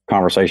have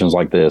conversations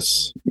like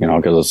this,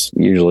 because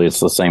usually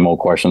it's the same old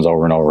questions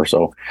over and over.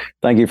 So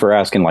thank you for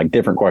asking like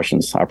different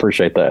questions. I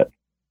appreciate that.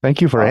 Thank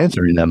you for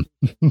answering them.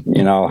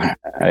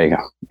 Hey,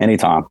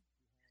 anytime.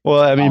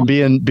 Well, I mean,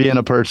 being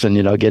a person,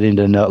 getting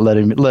to know,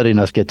 letting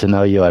us get to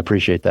know you. I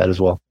appreciate that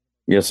as well.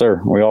 Yes,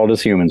 sir. We all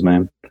just humans,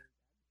 man.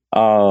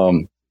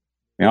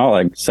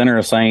 Like Sinner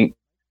and Saint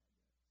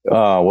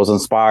was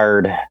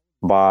inspired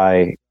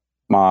by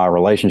my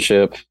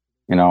relationship.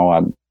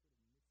 I'm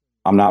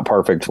not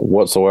perfect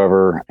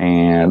whatsoever,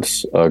 and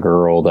a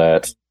girl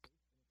that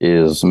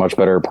is a much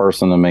better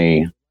person than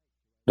me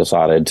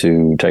decided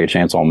to take a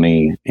chance on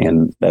me,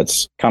 and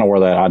that's kind of where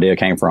that idea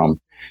came from.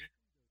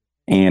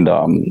 And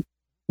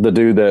the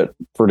dude that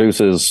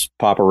produces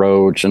Papa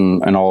Roach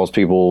and all those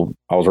people,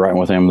 I was writing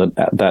with him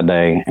that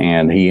day,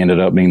 and he ended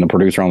up being the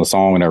producer on the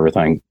song and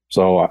everything.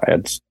 So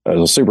it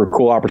was a super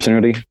cool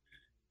opportunity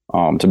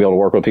to be able to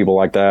work with people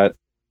like that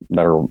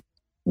are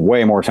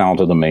way more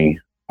talented than me,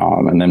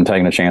 and them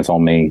taking a chance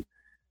on me.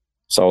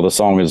 So the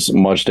song is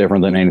much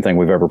different than anything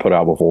we've ever put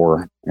out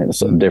before.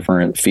 It's a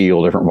different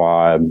feel, different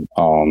vibe,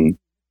 and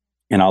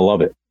I love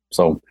it.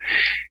 So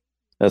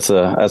that's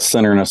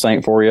Sinner and a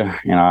Saint for you,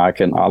 and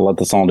I'll let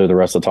the song do the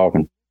rest of the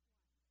talking.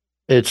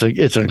 It's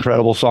an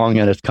incredible song,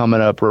 and it's coming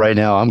up right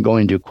now. I'm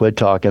going to quit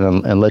talking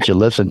and let you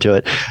listen to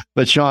it.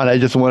 But Sean, I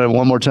just wanted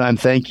one more time,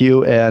 thank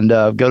you, and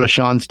go to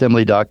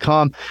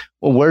SeanStemaly.com.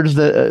 Well,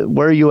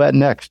 where are you at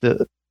next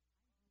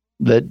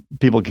that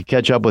people could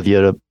catch up with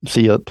you to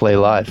see you play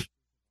live?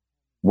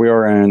 We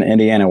are in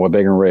Indiana with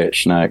Big and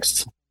Rich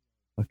next.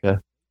 Okay.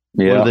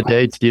 Yeah. What are the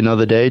dates? Do you know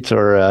the dates,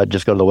 or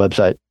just go to the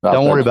website?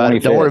 Don't worry about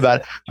it. Don't worry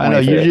about it. I know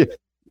you.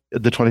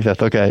 The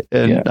 25th. Okay.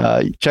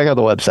 And check out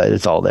the website.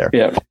 It's all there.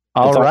 Yeah.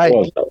 All right.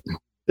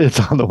 It's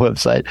on the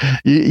website.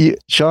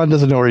 Sean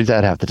doesn't know where he's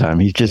at half the time.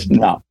 He's just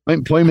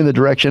point him in the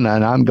direction,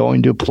 and I'm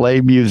going to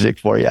play music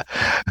for you.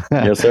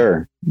 Yes,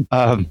 sir.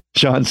 Sean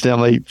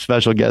Stemaly,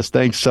 special guest.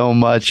 Thanks so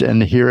much.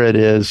 And here it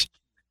is,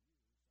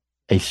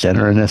 A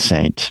Sinner and a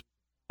Saint.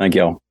 Thank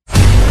y'all.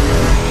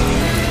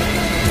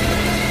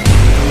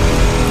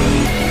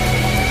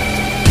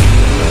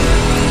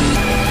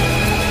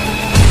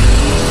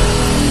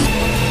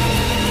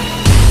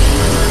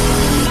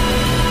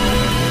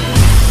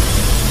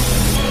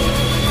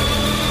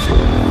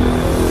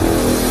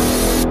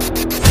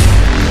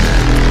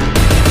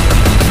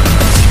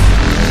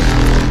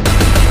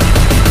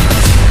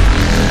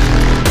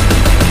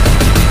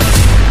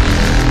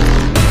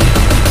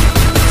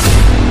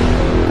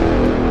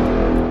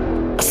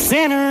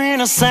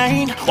 A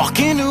saint, walk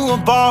into a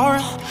bar,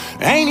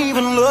 ain't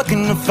even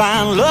looking to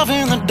find love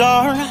in the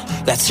dark.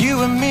 That's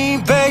you and me,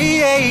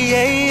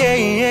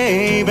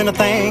 babe, and a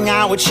thing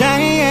I would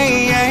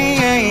change.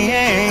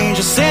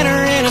 A sinner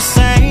and a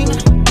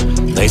saint.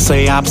 They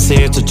say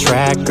opposites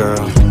attract,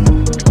 girl.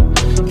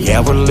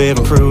 Yeah, we're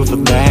living proof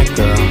of that,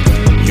 girl.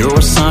 You're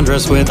a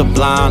sundress with a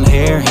blonde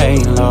hair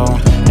halo,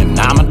 and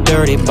I'm a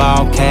dirty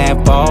ball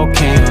cap, ball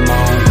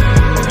camo.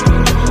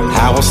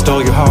 How I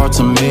stole your heart's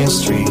a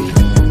mystery,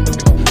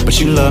 but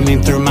you love me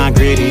through my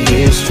gritty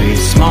history.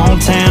 Small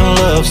town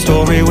love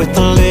story with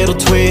a little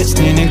twist,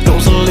 and it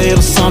goes a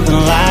little something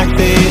like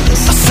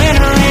this. A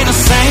sinner and a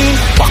saint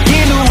walk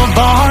into a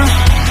bar,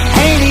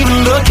 ain't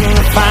even looking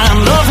to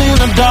find love in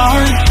the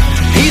dark.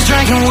 He's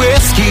drinking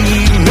whiskey,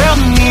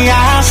 melting the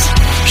ice.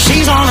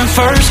 She's on in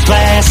first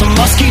class, a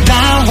musky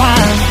down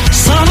wine.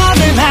 Son of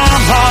an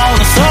eyeball,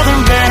 a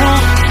southern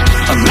belle,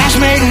 a match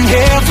made in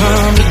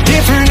heaven, but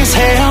different as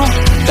hell.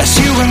 That's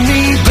you and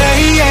me,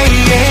 babe,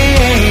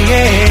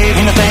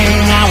 and the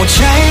thing I would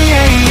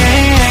change.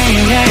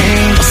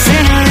 A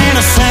sinner and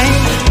a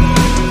saint.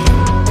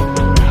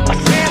 A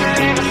sinner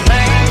and a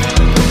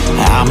saint.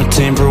 I'm a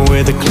temper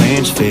with a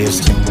clenched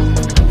fist.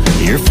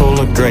 You're full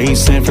of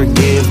grace and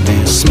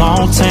forgiveness.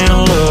 Small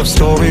town love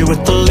story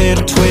with a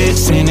little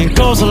twist, and it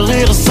goes a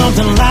little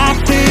something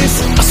like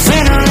this. A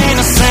sinner and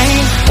a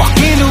saint walk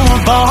into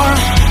a bar,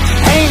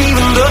 ain't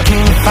even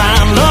looking to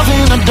find love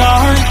in the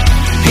dark.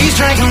 He's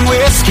drinking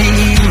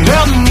whiskey,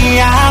 melting the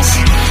ice.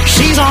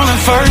 She's on in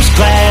first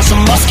class, a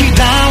musky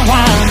down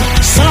wine.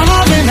 Son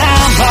of an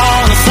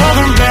eyeball, a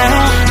southern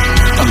belle,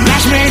 a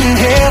match made in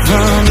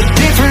heaven, but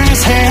different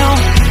as hell.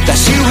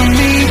 That's you and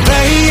me,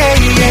 babe,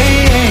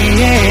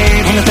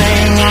 and the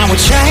thing I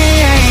would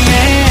change.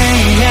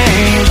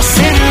 A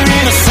sinner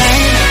and a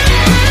saint.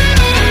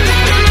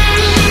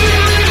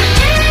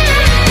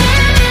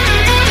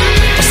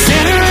 A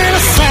sinner and a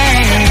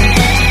saint.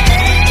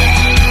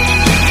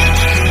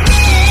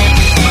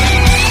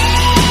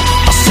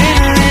 A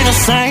sinner and a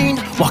saint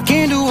walk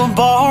into a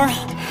bar,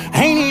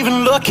 ain't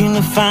even looking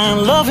to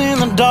find love in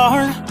the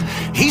dark.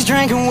 He's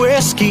drinking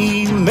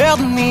whiskey,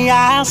 melting the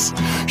ice.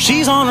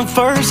 She's on in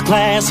first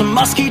class, a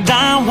musky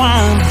down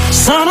wine.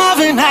 Son of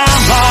an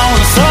eyeball,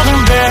 a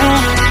southern belle,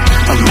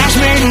 a match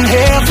made in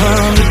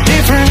heaven, but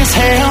different as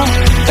hell.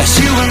 That's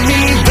you and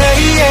me,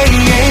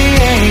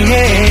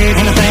 babe,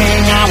 and the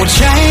thing I would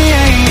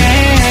change.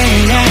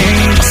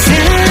 A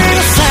sinner and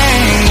a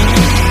saint.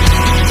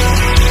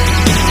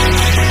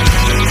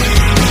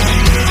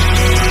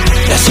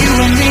 That's you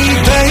and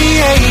me, babe,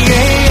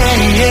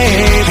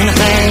 and the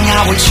thing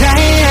I would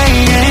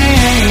change.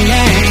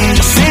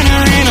 A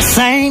sinner and a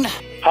saint.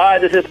 Hi,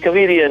 this is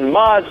comedian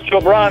Maz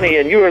Jobrani,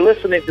 and you are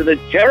listening to The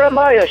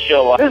Jeremiah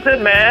Show.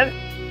 Listen, man.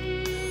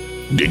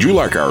 Did you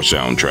like our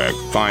soundtrack?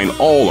 Find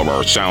all of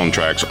our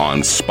soundtracks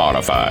on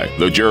Spotify.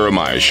 The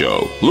Jeremiah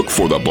Show. Look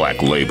for the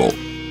black label.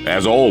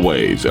 As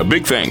always, a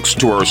big thanks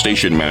to our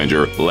station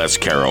manager, Les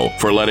Carroll,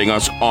 for letting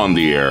us on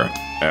the air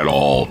at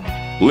all.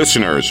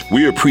 Listeners,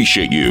 we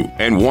appreciate you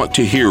and want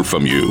to hear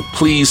from you.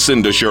 Please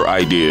send us your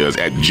ideas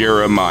at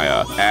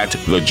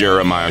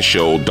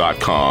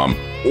jeremiah@thejeremiahshow.com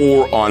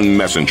or on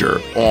Messenger,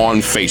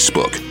 on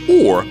Facebook,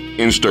 or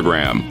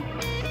Instagram.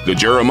 The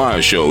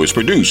Jeremiah Show is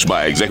produced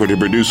by executive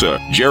producer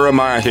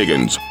Jeremiah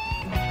Higgins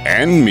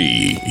and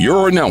me,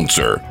 your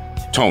announcer,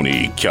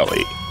 Tony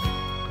Kelly.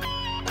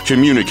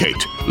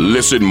 Communicate,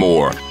 listen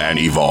more, and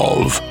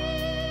evolve.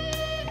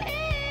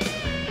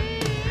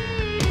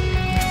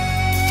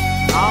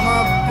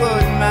 I'ma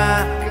put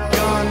my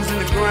guns in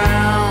the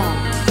ground.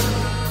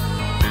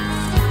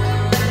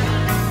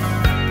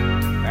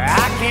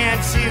 I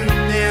can't shoot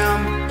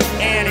them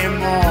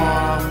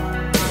anymore.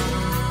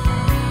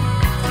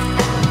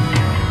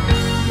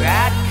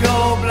 That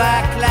cold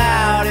black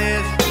cloud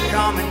is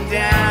coming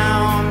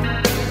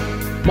down.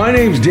 My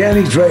name's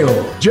Danny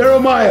Trejo.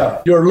 Jeremiah,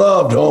 you're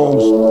loved,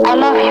 Holmes. I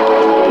love you.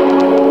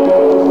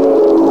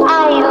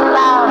 I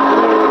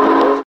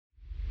love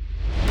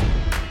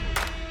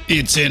you.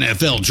 It's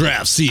NFL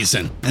draft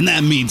season, and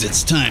that means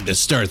it's time to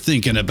start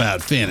thinking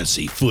about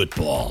fantasy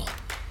football.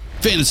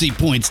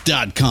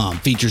 FantasyPoints.com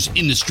features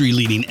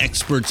industry-leading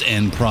experts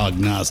and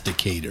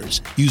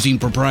prognosticators using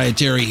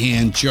proprietary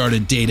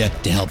hand-charted data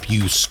to help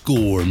you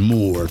score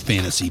more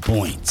fantasy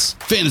points.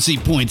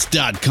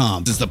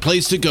 FantasyPoints.com is the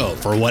place to go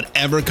for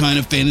whatever kind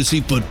of fantasy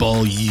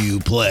football you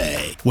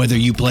play. Whether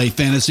you play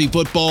fantasy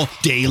football,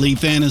 daily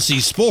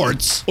fantasy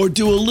sports, or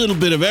do a little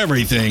bit of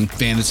everything,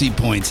 Fantasy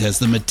Points has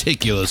the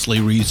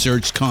meticulously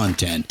researched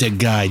content to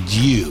guide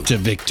you to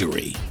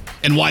victory.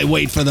 And why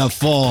wait for the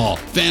fall?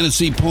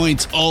 Fantasy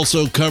Points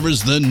also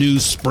covers the new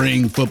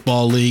spring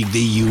football league,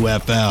 the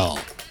UFL.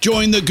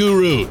 Join the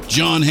guru,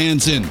 John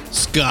Hansen,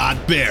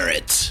 Scott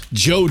Barrett,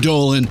 Joe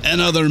Dolan,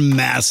 and other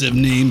massive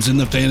names in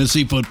the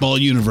fantasy football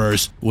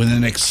universe with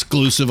an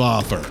exclusive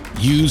offer.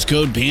 Use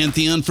code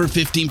Pantheon for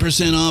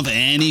 15% off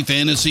any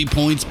Fantasy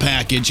Points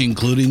package,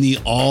 including the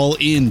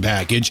all-in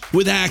package,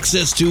 with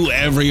access to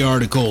every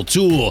article,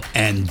 tool,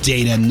 and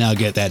data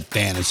nugget that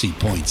Fantasy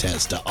Points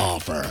has to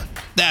offer.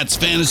 That's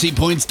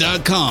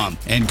FantasyPoints.com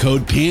and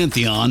code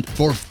Pantheon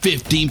for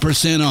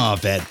 15%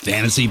 off at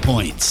Fantasy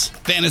Points.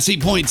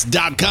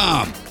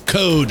 FantasyPoints.com,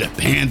 code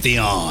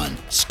Pantheon.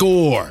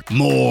 Score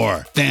more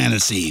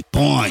fantasy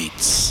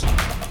points.